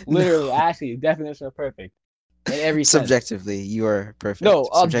 Literally, No. actually, definition of perfect in every sense. Subjectively, you are perfect. No,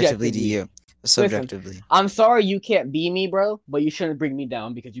 Subjectively to objectively. you. Subjectively. I'm sorry you can't be me, bro, but you shouldn't bring me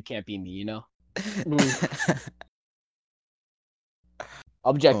down because you can't be me, you know?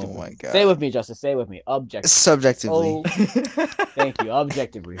 Objectively. Oh my god. Say it with me, Justice. Say it with me. Objectively. Subjectively. Oh, thank you.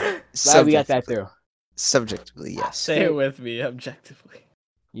 Objectively. Glad we got that through. Subjectively, yes. Say it with me, objectively.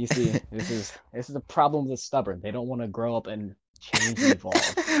 You see, this is the problem with the stubborn. They don't want to grow up and change and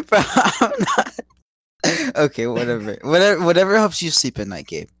evolve. Bro, I'm not... Okay, whatever helps you sleep at night,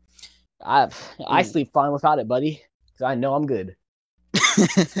 Gabe. I Ooh. sleep fine without it, buddy, because I know I'm good. He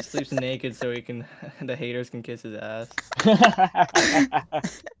sleeps naked so the haters can kiss his ass.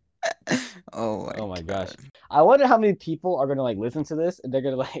 Oh my gosh. I wonder how many people are gonna like listen to this and they're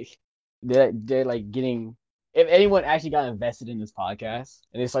gonna like they're like getting, if anyone actually got invested in this podcast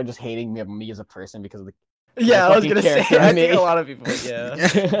and they start just hating me as a person because of the Yeah, I was fucking gonna say, character I I think a made. lot of people,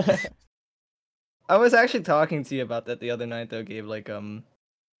 yeah. I was actually talking to you about that the other night though, Gabe. Like,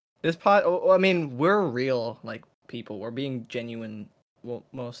 this I mean, we're real, like, people. We're being genuine, well,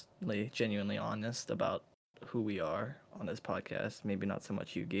 mostly genuinely honest about who we are on this podcast. Maybe not so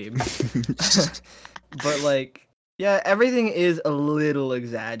much you, Gabe. But, like, yeah, everything is a little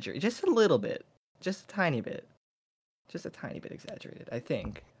exaggerated. Just a little bit. Just a tiny bit. Just a tiny bit exaggerated, I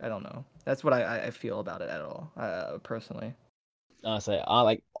think. I don't know. That's what I feel about it at all, personally. Honestly, I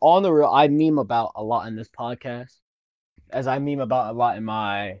like on the real. I meme about a lot in this podcast, as I meme about a lot in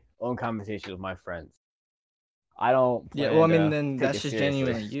my own conversations with my friends. I don't. Yeah, plan well, I to mean, then take that's it just seriously.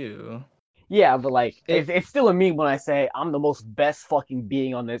 genuinely you. Yeah, but like, it's still a meme when I say I'm the most best fucking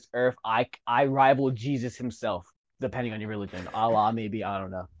being on this earth. I rival Jesus himself, depending on your religion. Allah, maybe, I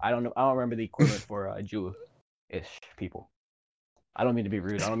don't know. I don't remember the equivalent for Jew-ish people. I don't mean to be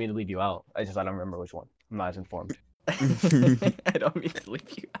rude. I don't mean to leave you out. I don't remember which one. I'm not as informed. I don't mean to leave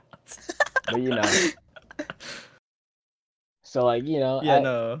you out. But you know. So like, you know. Yeah,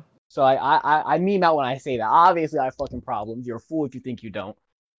 no. So I meme out when I say that. Obviously, I have fucking problems. You're a fool if you think you don't.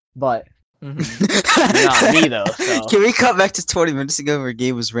 But not me though. So. Can we cut back to 20 minutes ago where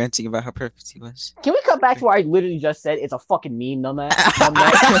Gabe was ranting about how perfect he was? Can we cut back to where I literally just said it's a fucking meme, numbat?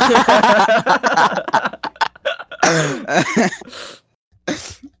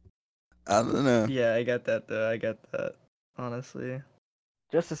 I don't know. Yeah, I got that though. I got that. Honestly.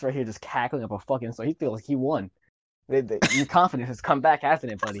 Justice right here just cackling up a fucking, so he feels like he won. Your confidence has come back,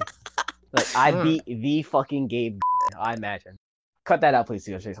 hasn't it, buddy? Like, I beat the fucking Gabe, I imagine. Cut that out, please,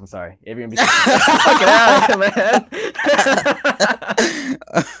 Chase. I'm sorry. If you're gonna be fuck it out, man.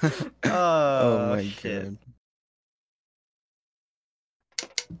 Oh my shit. god.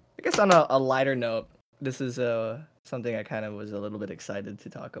 I guess on a lighter note, this is something I kind of was a little bit excited to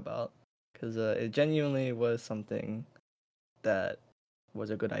talk about because it genuinely was something that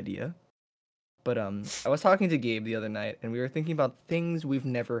was a good idea. But I was talking to Gabe the other night, and we were thinking about things we've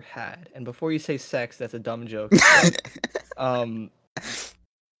never had. And before you say sex, that's a dumb joke.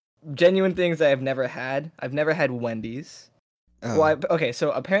 Genuine things that I've never had. I've never had Wendy's. Oh. Well, okay,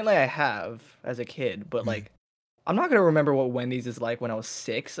 so apparently I have as a kid, but like, I'm not gonna remember what Wendy's is like when I was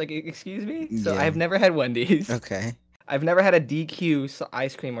 6. Like, excuse me. So Yeah. I've never had Wendy's. Okay. I've never had a DQ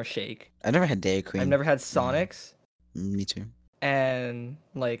ice cream or shake. I never had Dairy Queen. I've never had Sonics. Me too. And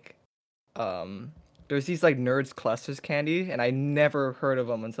like, there's these like Nerds Clusters candy, and I never heard of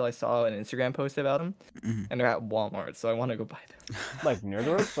them until I saw an Instagram post about them, and they're at Walmart, so I want to go buy them. Like Nerd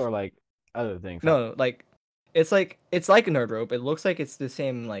Ropes or like other things? No, like it's like Nerd Rope. It looks like it's the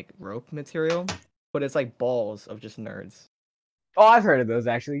same like rope material, but it's like balls of just nerds. Oh, I've heard of those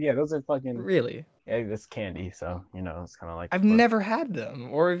actually. Yeah, those are fucking. Really? Yeah, that's candy, so you know it's kind of like. I've never had them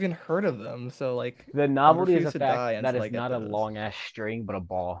or even heard of them, so like. The novelty is refuse the to fact die that until I it's get not a those. long ass string, but a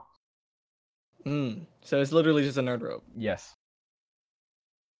ball. So it's literally just a nerd rope, Yes.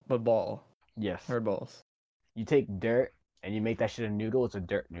 but ball. Yes. Nerd balls. You take dirt and you make that shit a noodle. It's a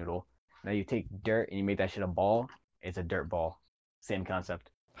dirt noodle. Now you take dirt and you make that shit a ball. It's a dirt ball. Same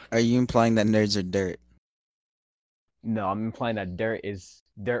concept. Are you implying that nerds are dirt? No, I'm implying that dirt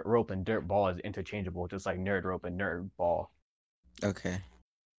rope and dirt ball is interchangeable, just like nerd rope and nerd ball. Okay.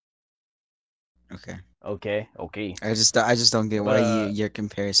 Okay. Okay. I just don't get why But, your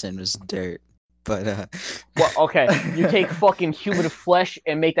comparison was dirt. But Well, okay. You take fucking human flesh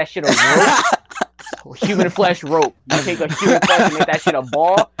and make that shit a rope. Human flesh rope. You take a human flesh and make that shit a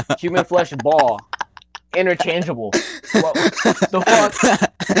ball. Human flesh ball. Interchangeable. What the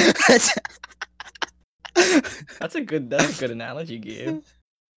fuck? That's a good analogy, Gabe.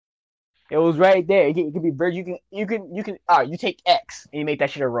 It was right there. It could be bird. You can. All right, you take X and you make that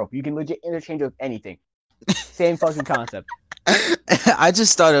shit a rope. You can legit interchange it with anything. Same fucking concept. I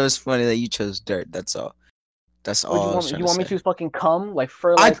just thought it was funny that you chose dirt. That's all. That's What all you I was want? trying You to want me to say. choose fucking cum like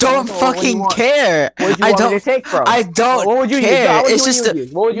fur? I Like don't cum? What do you fucking want? care. What do you I want me to don't. take from? I don't What would you use? care. No, It's just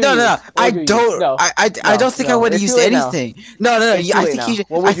use? What would you no, no, no. use? What I would you use? don't. No, I don't think I no. would have It's too used late now. anything. No, no, no. It's too I late think now. you.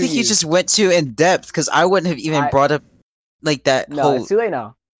 What I would you think you use? just went too in depth because I wouldn't have even I- brought up like that No, whole. it's too late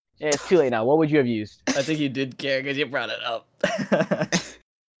now. It's too late now. What would you have used? I think you did care because you brought it up.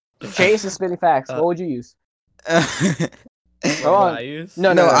 Chase is spitting facts. Uh, What would you use? What Come would on. I use?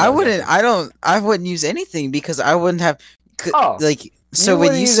 No, No, I go. wouldn't. I don't. I wouldn't use anything because I wouldn't have. Oh, Like so you when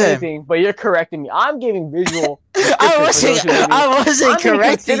wouldn't you use said. anything, but you're correcting me. I'm giving visual. I description for those who may be- I wasn't I'm being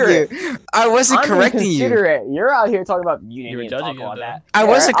correcting you. considerate. I wasn't I'm being correcting you. considerate. You're out here talking about you You were didn't talk judging him, about though. that. I Yeah,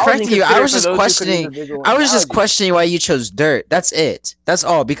 wasn't right? correcting you. I was inconsiderate just for those who couldn't use questioning. the visual I was just analogy. questioning why you chose dirt. That's it. That's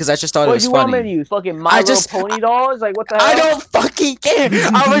all because I just thought it What was do you want me to funny. use? Fucking My I Little just- Pony dolls? Like what the hell? I don't fucking care.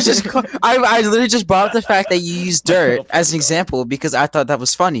 I was just. I literally just brought up the fact that you used My dirt Little as Pony an example because I thought that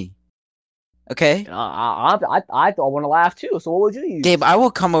was funny. Okay, I want to laugh too. So what would you use? Gabe, I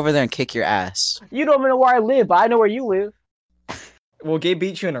will come over there and kick your ass. You don't even know where I live, but I know where you live. Well, Gabe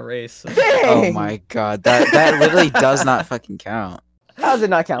beat you in a race. So. Oh Dang! my god, that literally does not fucking count. How does it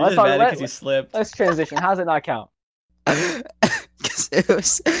not count? You're Let's just talk. mad because you slipped. Let's transition. How does it not count? 'Cause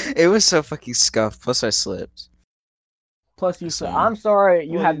it was so fucking scuffed. Plus I slipped. Plus you So- slip. I'm sorry,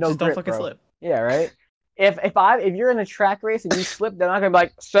 you Well, have no just grip, don't fucking bro. slip. Yeah, right. If you're in a track race and you slip, they're not gonna be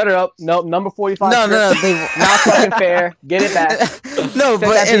like, set it up. Nope, number 45. No, no, no. trip. They Not fucking fair. Get it back. No, Set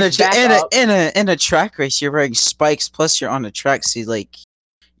but that bitch back up. in a track race, you're wearing spikes. Plus, you're on a track, so like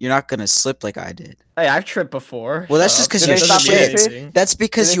you're not gonna slip like I did. Hey, I've tripped before. Well, that's Shut just up. 'cause That you're doesn't mean shit. anything. That's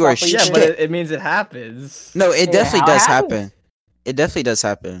because they you are stop for you? Yeah, shit. but it means it happens. No, it Yeah, definitely how does it happens? happen. It definitely does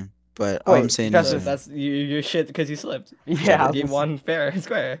happen. But all I'm Wait, saying that's So is that's you're shit because you slipped. Yeah. I was Game gonna one fair and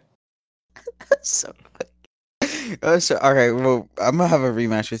square. so. So all right, well, I'm gonna have a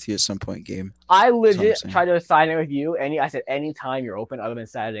rematch with you at some point, game. I what I'm legit saying. tried to sign it with you, and I said anytime you're open other than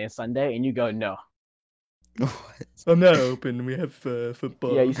Saturday and Sunday, and you go no. I'm not open. We have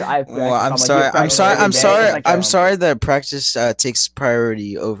football. Yeah, you said I have Well, practice. I'm like, sorry. you have I'm practice sorry. every I'm day. sorry. It's like I'm a- sorry that practice takes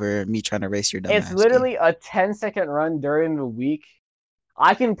priority over me trying to race your dumb It's ass, literally a 10-second run during the week.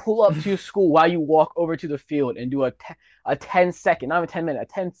 I can pull up to school while you walk over to the field and do a 10-second, not even 10-minute,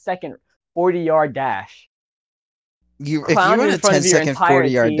 a 10-second 40-yard dash. If clown you you run in a front of your 10-second entire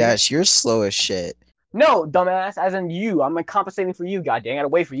 40-yard team. dash, you're slow as shit. No, dumbass, as in you. I'm like compensating for you, goddamn. I gotta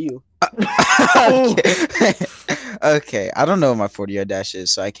wait for you. okay. Okay, I don't know what my 40-yard dash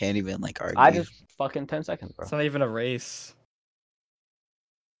is, so I can't even like argue. I just fucking 10 seconds, bro. It's not even a race.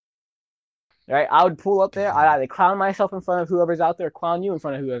 Right? I would pull up there. I'd either clown myself in front of whoever's out there, clown you in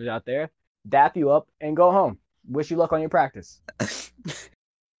front of whoever's out there, dap you up, and go home. Wish you luck on your practice.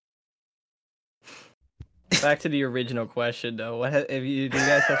 Back to the original question though. What if you do you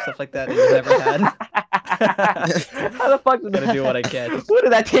guys have stuff like that you've never had? How the fuck did Gotta that? do what I can. Where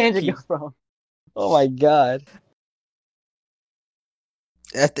did that tangent Keep- go from? Oh my god.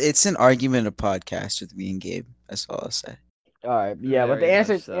 It's an argument of podcast with me and Gabe. That's all I'll say. All right, yeah, but the Very much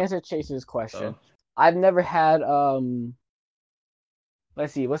answer so. answer Chase's question. Oh. I've never had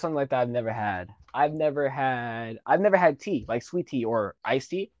Let's see, what's something like that I've never had. I've never had tea, like sweet tea or iced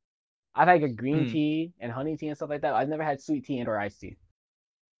tea. I've had like green Hmm. tea and honey tea and stuff like that. I've never had sweet tea and or iced tea.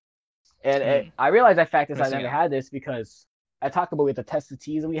 And Hmm. I realized I fact is I Missing never out. had this because I talked about with the test of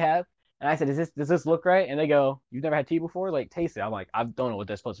teas that we have, and I said, does this look right? And they go, you've never had tea before? Like taste it. I'm like, I don't know what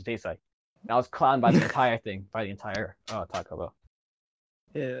that's supposed to taste like. And I was clowned by the entire thing, by the entire Taco Bell.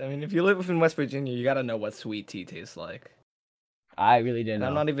 Yeah, I mean, if you live in West Virginia, you gotta know what sweet tea tastes like. I really didn't And know.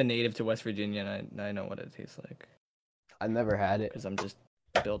 I'm not even native to West Virginia, and I know what it tastes like I never had it. because I'm just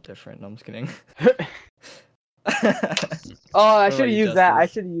built different. No, I'm just kidding. Oh, I What should about have you, used that. I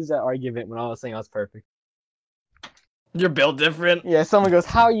Justice? should have used that argument when I was saying I was perfect. You're built different. Yeah, someone goes,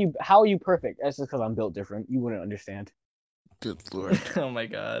 "How are you perfect?" That's just because I'm built different. You wouldn't understand. Good lord. Oh my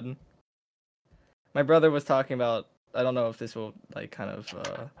god. My brother was talking about. I don't know if this will like kind of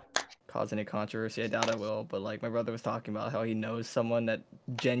cause any controversy. I doubt it will. But like my brother was talking about how he knows someone that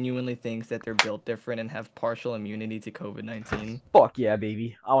genuinely thinks that they're built different and have partial immunity to COVID-19. Fuck yeah,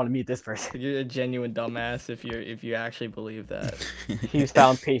 baby! I want to meet this person. You're a genuine dumbass if you actually believe that. He's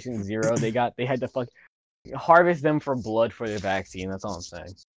found patient zero. They had to harvest them for blood for their vaccine. That's all I'm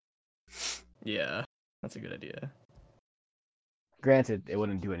saying. Yeah, that's a good idea. Granted, it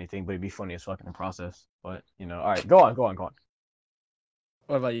wouldn't do anything, but it'd be funny as fuck in the process. But all right, go on. Well,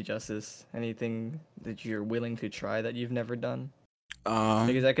 What about you, Justice? Anything that you're willing to try that you've never done? Because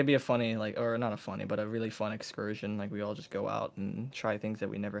Um, that could be a funny, like, or not a funny, but a really fun excursion. Like we all just go out and try things that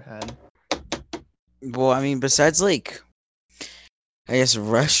we never had. well, I mean, besides like, I guess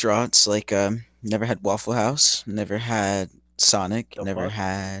restaurants, like, never had Waffle House, never had Sonic, The never fuck?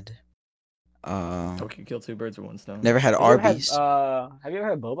 had, Oh, we could kill two birds with one stone. never had Have you ever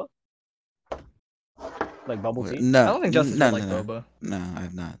had Arby's. boba? Like bubble tea? I No, don't think Justice no, would no, like no, boba. no, I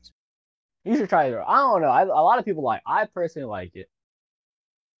have not. You should try it. I don't know. A lot of people like. I personally like it.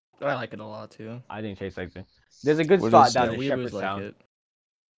 I like it a lot too. I think Chase likes it. There's a good What spot is down Yeah, in weeaboos Shepherd like Sound, it.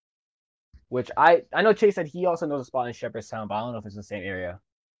 which I know Chase said he also knows a spot in Shepherd Sound, but I don't know if it's the same area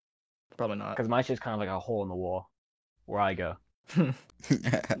Probably not. because my shit's kind of like a hole in the wall where I go.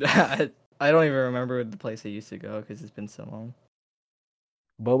 I don't even remember the place I used to go because it's been so long.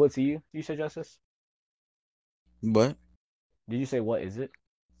 Boba to you? You said Justice? What? Did you say what is it?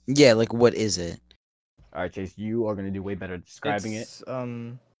 Yeah, like what is it? All right, Chase, you are gonna do way better describing it. It's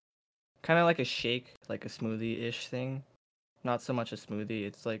kind of like a shake, like a smoothie-ish thing. Not so much a smoothie.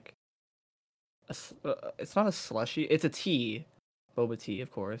 It's like it's not a slushy. It's a tea, boba tea,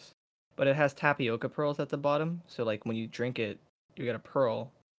 of course, but it has tapioca pearls at the bottom. So like when you drink it, you get a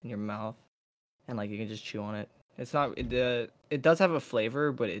pearl in your mouth, and like you can just chew on it. It's not it does have a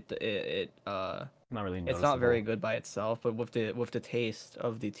flavor, but Not really. it's not very noticeable. good by itself. But with the taste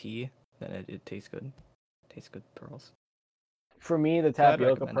of the tea, then it tastes good. Tastes good pearls. For me, the So I'd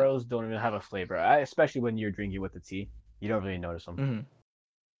tapioca recommend it. pearls don't even have a flavor. Especially when you're drinking with the tea, you don't really notice them. Hmm.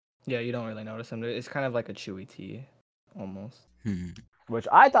 Yeah, you don't really notice them. It's kind of like a chewy tea, almost. Hmm. Which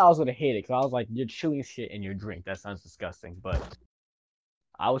I thought I was gonna hate it because I was like, you're chewing shit in your drink. That sounds disgusting. But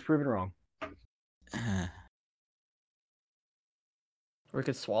I was proven wrong. Or we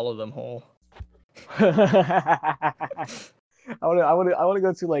could swallow them whole. I want to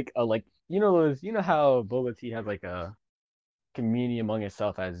go to like a like you know how boba tea has like a community among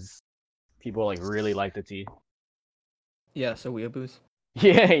itself as people like really like the tea. Yeah, so weeaboos.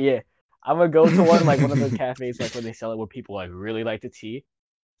 Yeah, yeah. I'm gonna go to one of those cafes like where they sell it where people like really like the tea.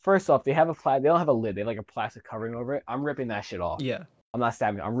 First off, they don't have a lid. They have like a plastic covering over it. I'm ripping that shit off. Yeah. I'm not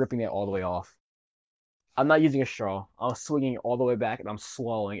stabbing it. I'm ripping it all the way off. I'm not using a straw. I'm swinging it all the way back and I'm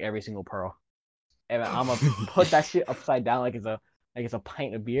swallowing every single pearl. And I'm gonna put that shit upside down like it's a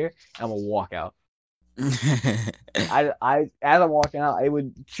pint of beer. And I'm gonna walk out. I as I'm walking out, it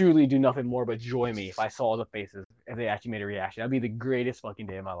would truly do nothing more but joy me if I saw the faces if they actually made a reaction. That'd be the greatest fucking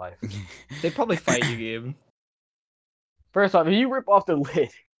day of my life. They'd probably fight you, Gabe. First off, if you rip off the lid,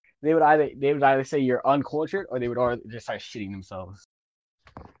 they would either say you're uncultured or they would just start shitting themselves.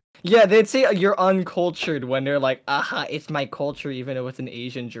 Yeah, they'd say you're uncultured when they're like, aha, it's my culture, even though it's an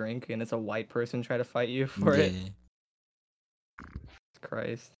Asian drink and it's a white person trying to fight you for it.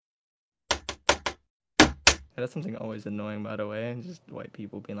 Christ. That's something always annoying, by the way. Just white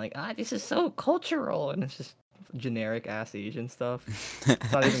people being like, this is so cultural. And it's just generic ass Asian stuff.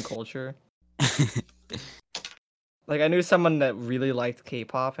 It's not even culture. Like, I knew someone that really liked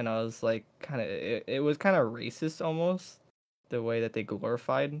K-pop, and I was like, it was kind of racist almost, the way that they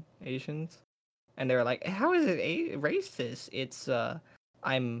glorified Asians. And they were like, how is it racist? It's,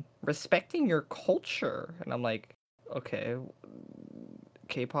 I'm respecting your culture. And I'm like, okay,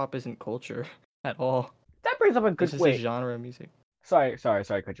 K-pop isn't culture at all. That brings up a It's good just a genre of music. Sorry,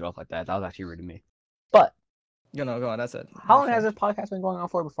 to cut you off like that. That was actually rude to me. But Go on, that's it. how long has this podcast been going on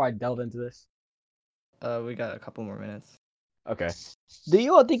for before I delve into this? We got a couple more minutes. Okay. Do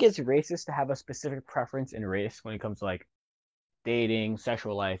you all think it's racist to have a specific preference in race when it comes to like dating,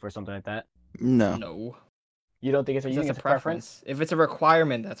 sexual life, or something like that? No. No. You don't think it's a, you think That's it's a preference. If it's a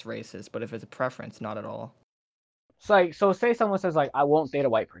requirement, that's racist. But if it's a preference, not at all. So say someone says like, I won't date a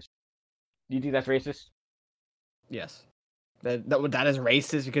white person. Do you think that's racist? Yes. That is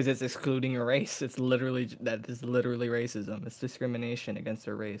racist because it's excluding a race. That is literally racism. It's discrimination against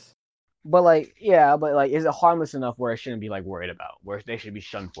a race. But like, yeah, but like, is it harmless enough where I shouldn't be like worried about, where they should be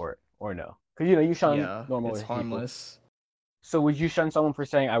shunned for it, or no? Because you shun Yeah, normal it's people. harmless. So would you shun someone for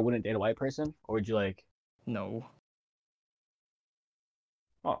saying I wouldn't date a white person, or would you like? No.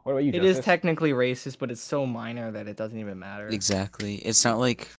 Oh, what about you? It Justice? is technically racist, but it's so minor that it doesn't even matter. Exactly. It's not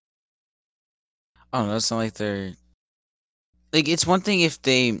like, I don't know. It's not like they're like. It's one thing if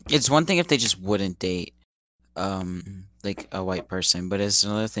they just wouldn't date, like a white person, but it's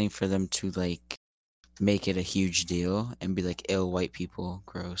another thing for them to like make it a huge deal and be like, ill white people,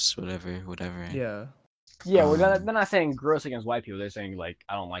 gross, whatever. Yeah. Yeah, well, they're not saying gross against white people. They're saying like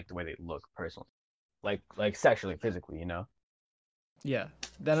I don't like the way they look personally, like sexually, physically, Yeah.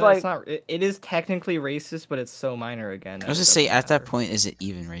 Then It's it's like not. It is technically racist, but it's so minor again I that was it just say doesn't at that matter. point, is it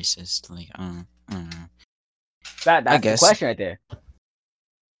even racist? Like, I don't know. that. I That's the guess. question right there.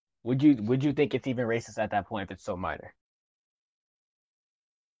 Would you think it's even racist at that point if it's so minor?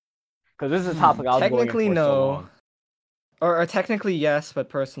 Because this is a topic I was going Technically, for so no. long. Or technically, yes, but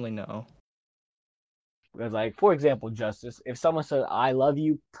personally, no. Because, like, for example, Justice, if someone said, I love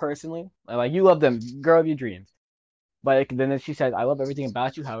you personally, like, you love them, girl of your dreams. But like, then she said, I love everything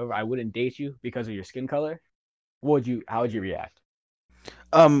about you. However, I wouldn't date you because of your skin color. How would you react?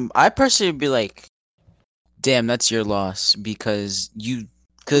 I personally would be like, damn, that's your loss because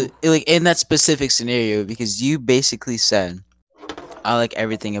cause Ooh. like in that specific scenario, because you basically said, I like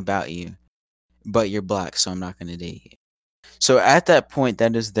everything about you, but you're black, so I'm not gonna date you. So at that point,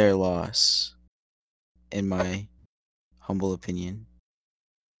 that is their loss, in my humble opinion.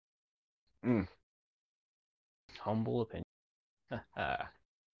 Mm, humble opinion. All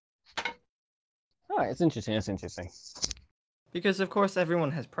right, it's interesting. It's interesting. Because of course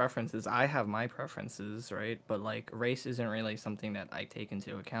everyone has preferences. I have my preferences, right? But like race isn't really something that I take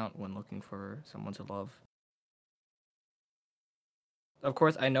into account when looking for someone to love. Of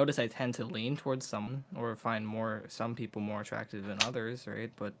course, I notice I tend to lean towards someone or find some people more attractive than others,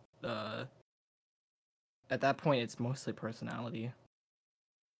 right? But uh at that point it's mostly personality.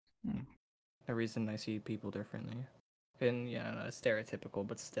 Hmm. The reason I see people differently. And yeah, no, it's stereotypical,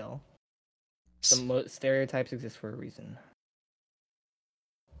 but still. Stereotypes exist for a reason.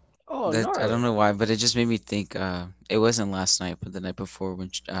 Oh, That I don't gnarly. know why, but it just made me think. It wasn't last night, but the night before when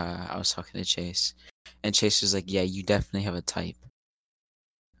I was talking to Chase, and Chase was like, "Yeah, you definitely have a type."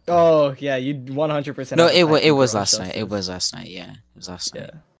 Oh yeah, you 100% No, have a type it in was girls, last night. It Justice. was last night. Yeah, it was last Yeah,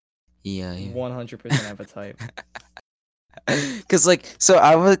 night. Yeah, yeah. 100% have a type. Cause like so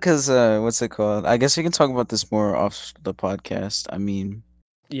I was cause what's it called? I guess we can talk about this more off the podcast. I mean,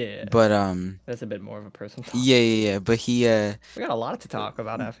 Yeah, but that's a bit more of a personal yeah, topic. yeah, yeah. But he We got a lot to talk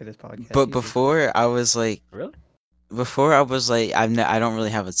about after this podcast. but Jesus. Really? before I was like I don't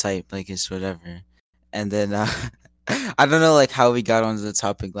really have a type, like it's whatever. And then I don't know like how we got onto the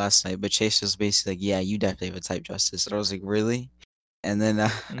topic last night, but Chase was basically like, "Yeah, you definitely have a type, Justice." And I was like, "Really?" And then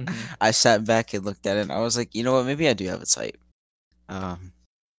Mm-hmm. I sat back and looked at it, and I was like, "You know what? Maybe I do have a type." Um,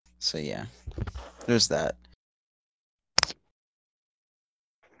 so yeah, there's that.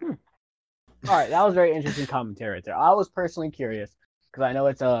 Hmm. All right, that was very interesting commentary right there. I was personally curious because I know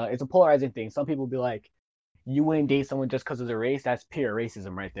it's a polarizing thing. Some people be like, you wouldn't date someone just because of their race. That's pure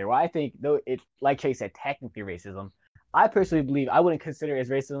racism right there. Well, I think though it like Chase said, technically racism. I personally believe I wouldn't consider it as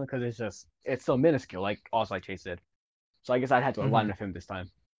racism because it's so minuscule. Like Chase said. So I guess I'd have to align Mm-hmm. with him this time.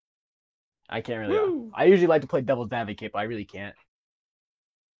 I can't really. Woo! I usually like to play devil's advocate, but I really can't.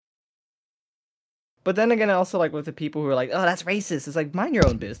 But then again, also like with the people who are like, "Oh, that's racist." It's like, mind your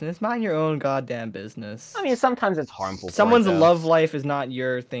own business. Mind your own goddamn I business. mean, sometimes it's harmful for it Someone's though. love life is not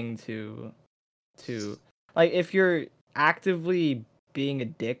your thing to like if you're actively being a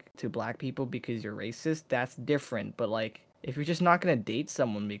dick to black people because you're racist, that's different. But like if you're just not gonna date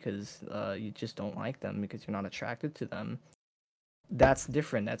someone because you just don't like them because you're not attracted to them, that's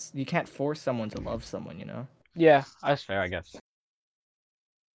different. That's you can't force someone to love someone, you know? Yeah, that's fair, I guess.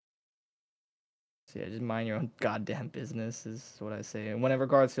 So yeah, just mind your own goddamn business is what I say. And when it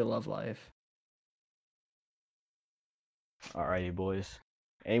regards to love life. Alrighty, boys.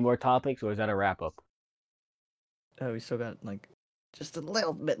 Any more topics, or is that a wrap up? Oh, we still got like just a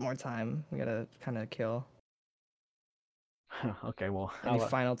little bit more time. We gotta kinda kill. Okay, well, Any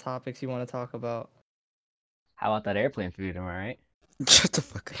final topics you want to talk about? how about that airplane food? Am I right? Shut the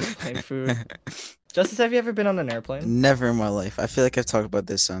fuck Airplane food. up. Justice, have you ever been on an airplane? Never in my life. I feel like I've talked about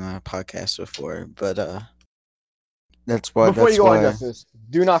this on a podcast before, but that's why. Before you That's go on, why. Justice,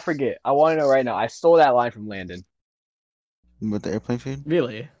 do not forget. I want to know right now. I stole that line from Landon. With the airplane food.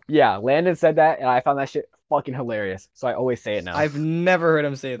 Really? Yeah, Landon said that, and I found that shit fucking hilarious. So I always say it now. I've never heard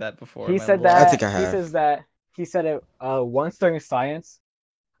him say that before in He my said I life. think that. I He have. says that. He said it once during science.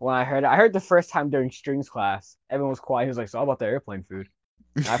 When I heard it, I heard the first time during strings class. Everyone was quiet. He was like, "So how about the airplane food?"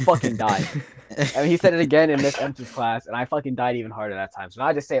 And I fucking died. And he said it again in Miss M's class, and I fucking died even harder that time. So now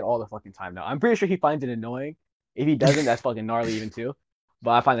I just say it all the fucking time now. I'm pretty sure he finds it annoying. If he doesn't, that's fucking gnarly even too.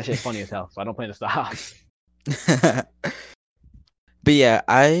 But I find that shit funny as hell, so I don't plan to stop. But yeah,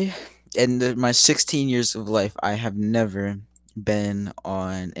 my 16 years of life, I have never been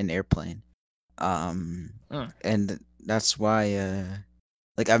on an airplane. Mm. And that's why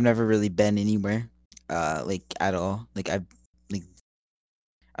like I've never really been anywhere like at all. Like I've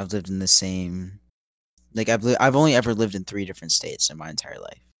lived in the same like I've only ever lived in 3 different states in my entire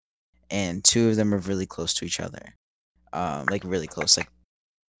life. And 2 of them are really close to each other. like really close, like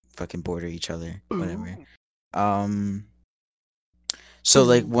fucking border each other, whatever. Um, so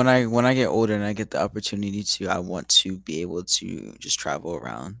like when I get older and I get the opportunity to, I want to be able to just travel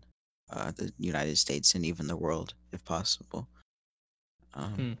around the United States and even the world if possible.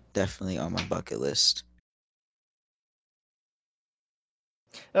 Definitely on my bucket list.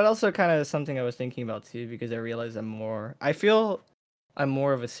 That also kind of is something I was thinking about too, because I realize I feel I'm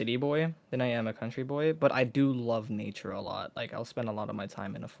more of a city boy than I am a country boy, but I do love nature a lot. Like I'll spend a lot of my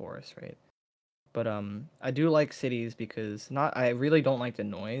time in a forest, right? But I do like cities because not I really don't like the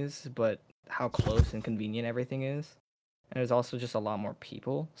noise, but how close and convenient everything is. And there's also just a lot more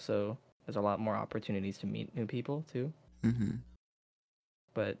people, so there's a lot more opportunities to meet new people too. Hmm.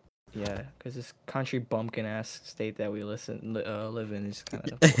 But yeah, because this country bumpkin ass state that we live in is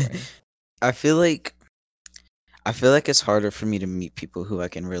kind of boring. I feel like it's harder for me to meet people who I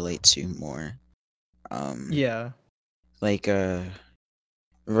can relate to more. Um, Yeah. like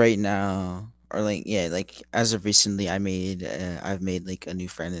right now, or like yeah, like as of recently, I've made like a new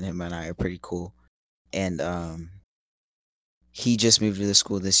friend, and him and I are pretty cool. And he just moved to the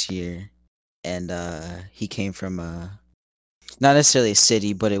school this year, and he came from not necessarily a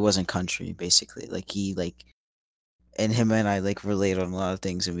city, but it wasn't country basically. Like he like, and him and I like relate on a lot of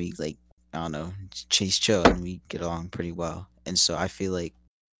things, and we like, I don't know, chase chill, and we get along pretty well. And so I feel like,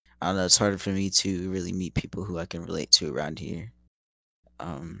 I don't know, it's harder for me to really meet people who I can relate to around here.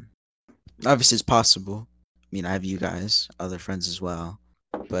 Um, Obviously it's possible. I mean, I have you guys, other friends as well,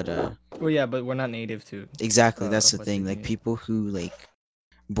 but Well, yeah, but we're not native to exactly, that's the West thing. Like Virginia. people who like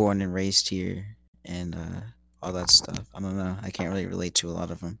born and raised here and all that stuff. I don't know. I can't really relate to a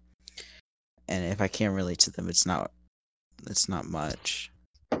lot of them. And if I can't relate to them, it's not much.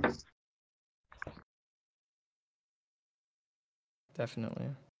 Definitely.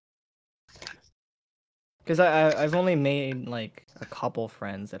 Because I've only made like a couple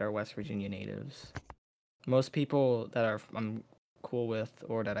friends that are West Virginia natives. Most people that I'm cool with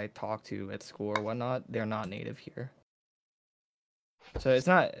or that I talk to at school or whatnot, they're not native here. So it's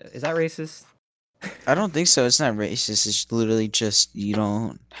not. Is that racist? I don't think so. It's not racist. It's literally just you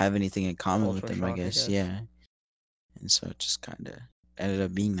don't have anything in common with Cultural them, I shock, I guess. guess. Yeah. And so it just kind of ended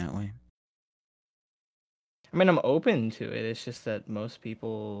up being that way. I mean, I'm open to it. It's just that most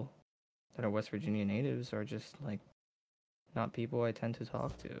people that are West Virginia natives are just like not people I tend to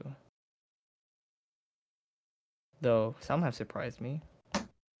talk to. Though some have surprised me.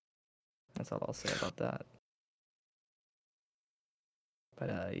 That's all I'll say about that.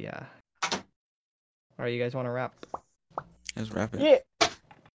 But yeah. All right, you guys want to wrap? Let's wrap it. Yeah.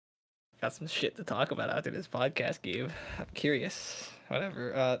 Got some shit to talk about after this podcast, Gabe. I'm curious.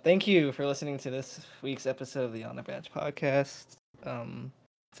 Whatever. Thank you for listening to this week's episode of the On the Bench podcast.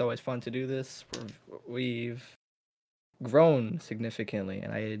 It's always fun to do this. We've grown significantly,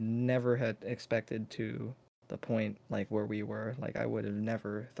 and I never had expected to the point like where we were. Like I would have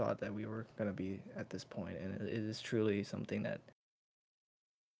never thought that we were gonna be at this point, and it is truly something that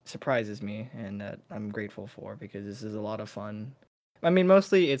surprises me and that I'm grateful for because this is a lot of fun. I mean,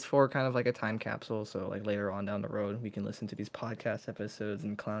 mostly it's for kind of like a time capsule, so like later on down the road we can listen to these podcast episodes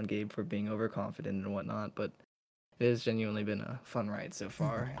and clown Gabe for being overconfident and whatnot. But it has genuinely been a fun ride so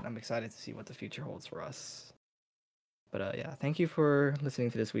far, and I'm excited to see what the future holds for us. But yeah, thank you for listening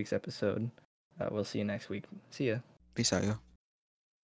to this week's episode. We'll see you next week. See ya. Peace out, yo.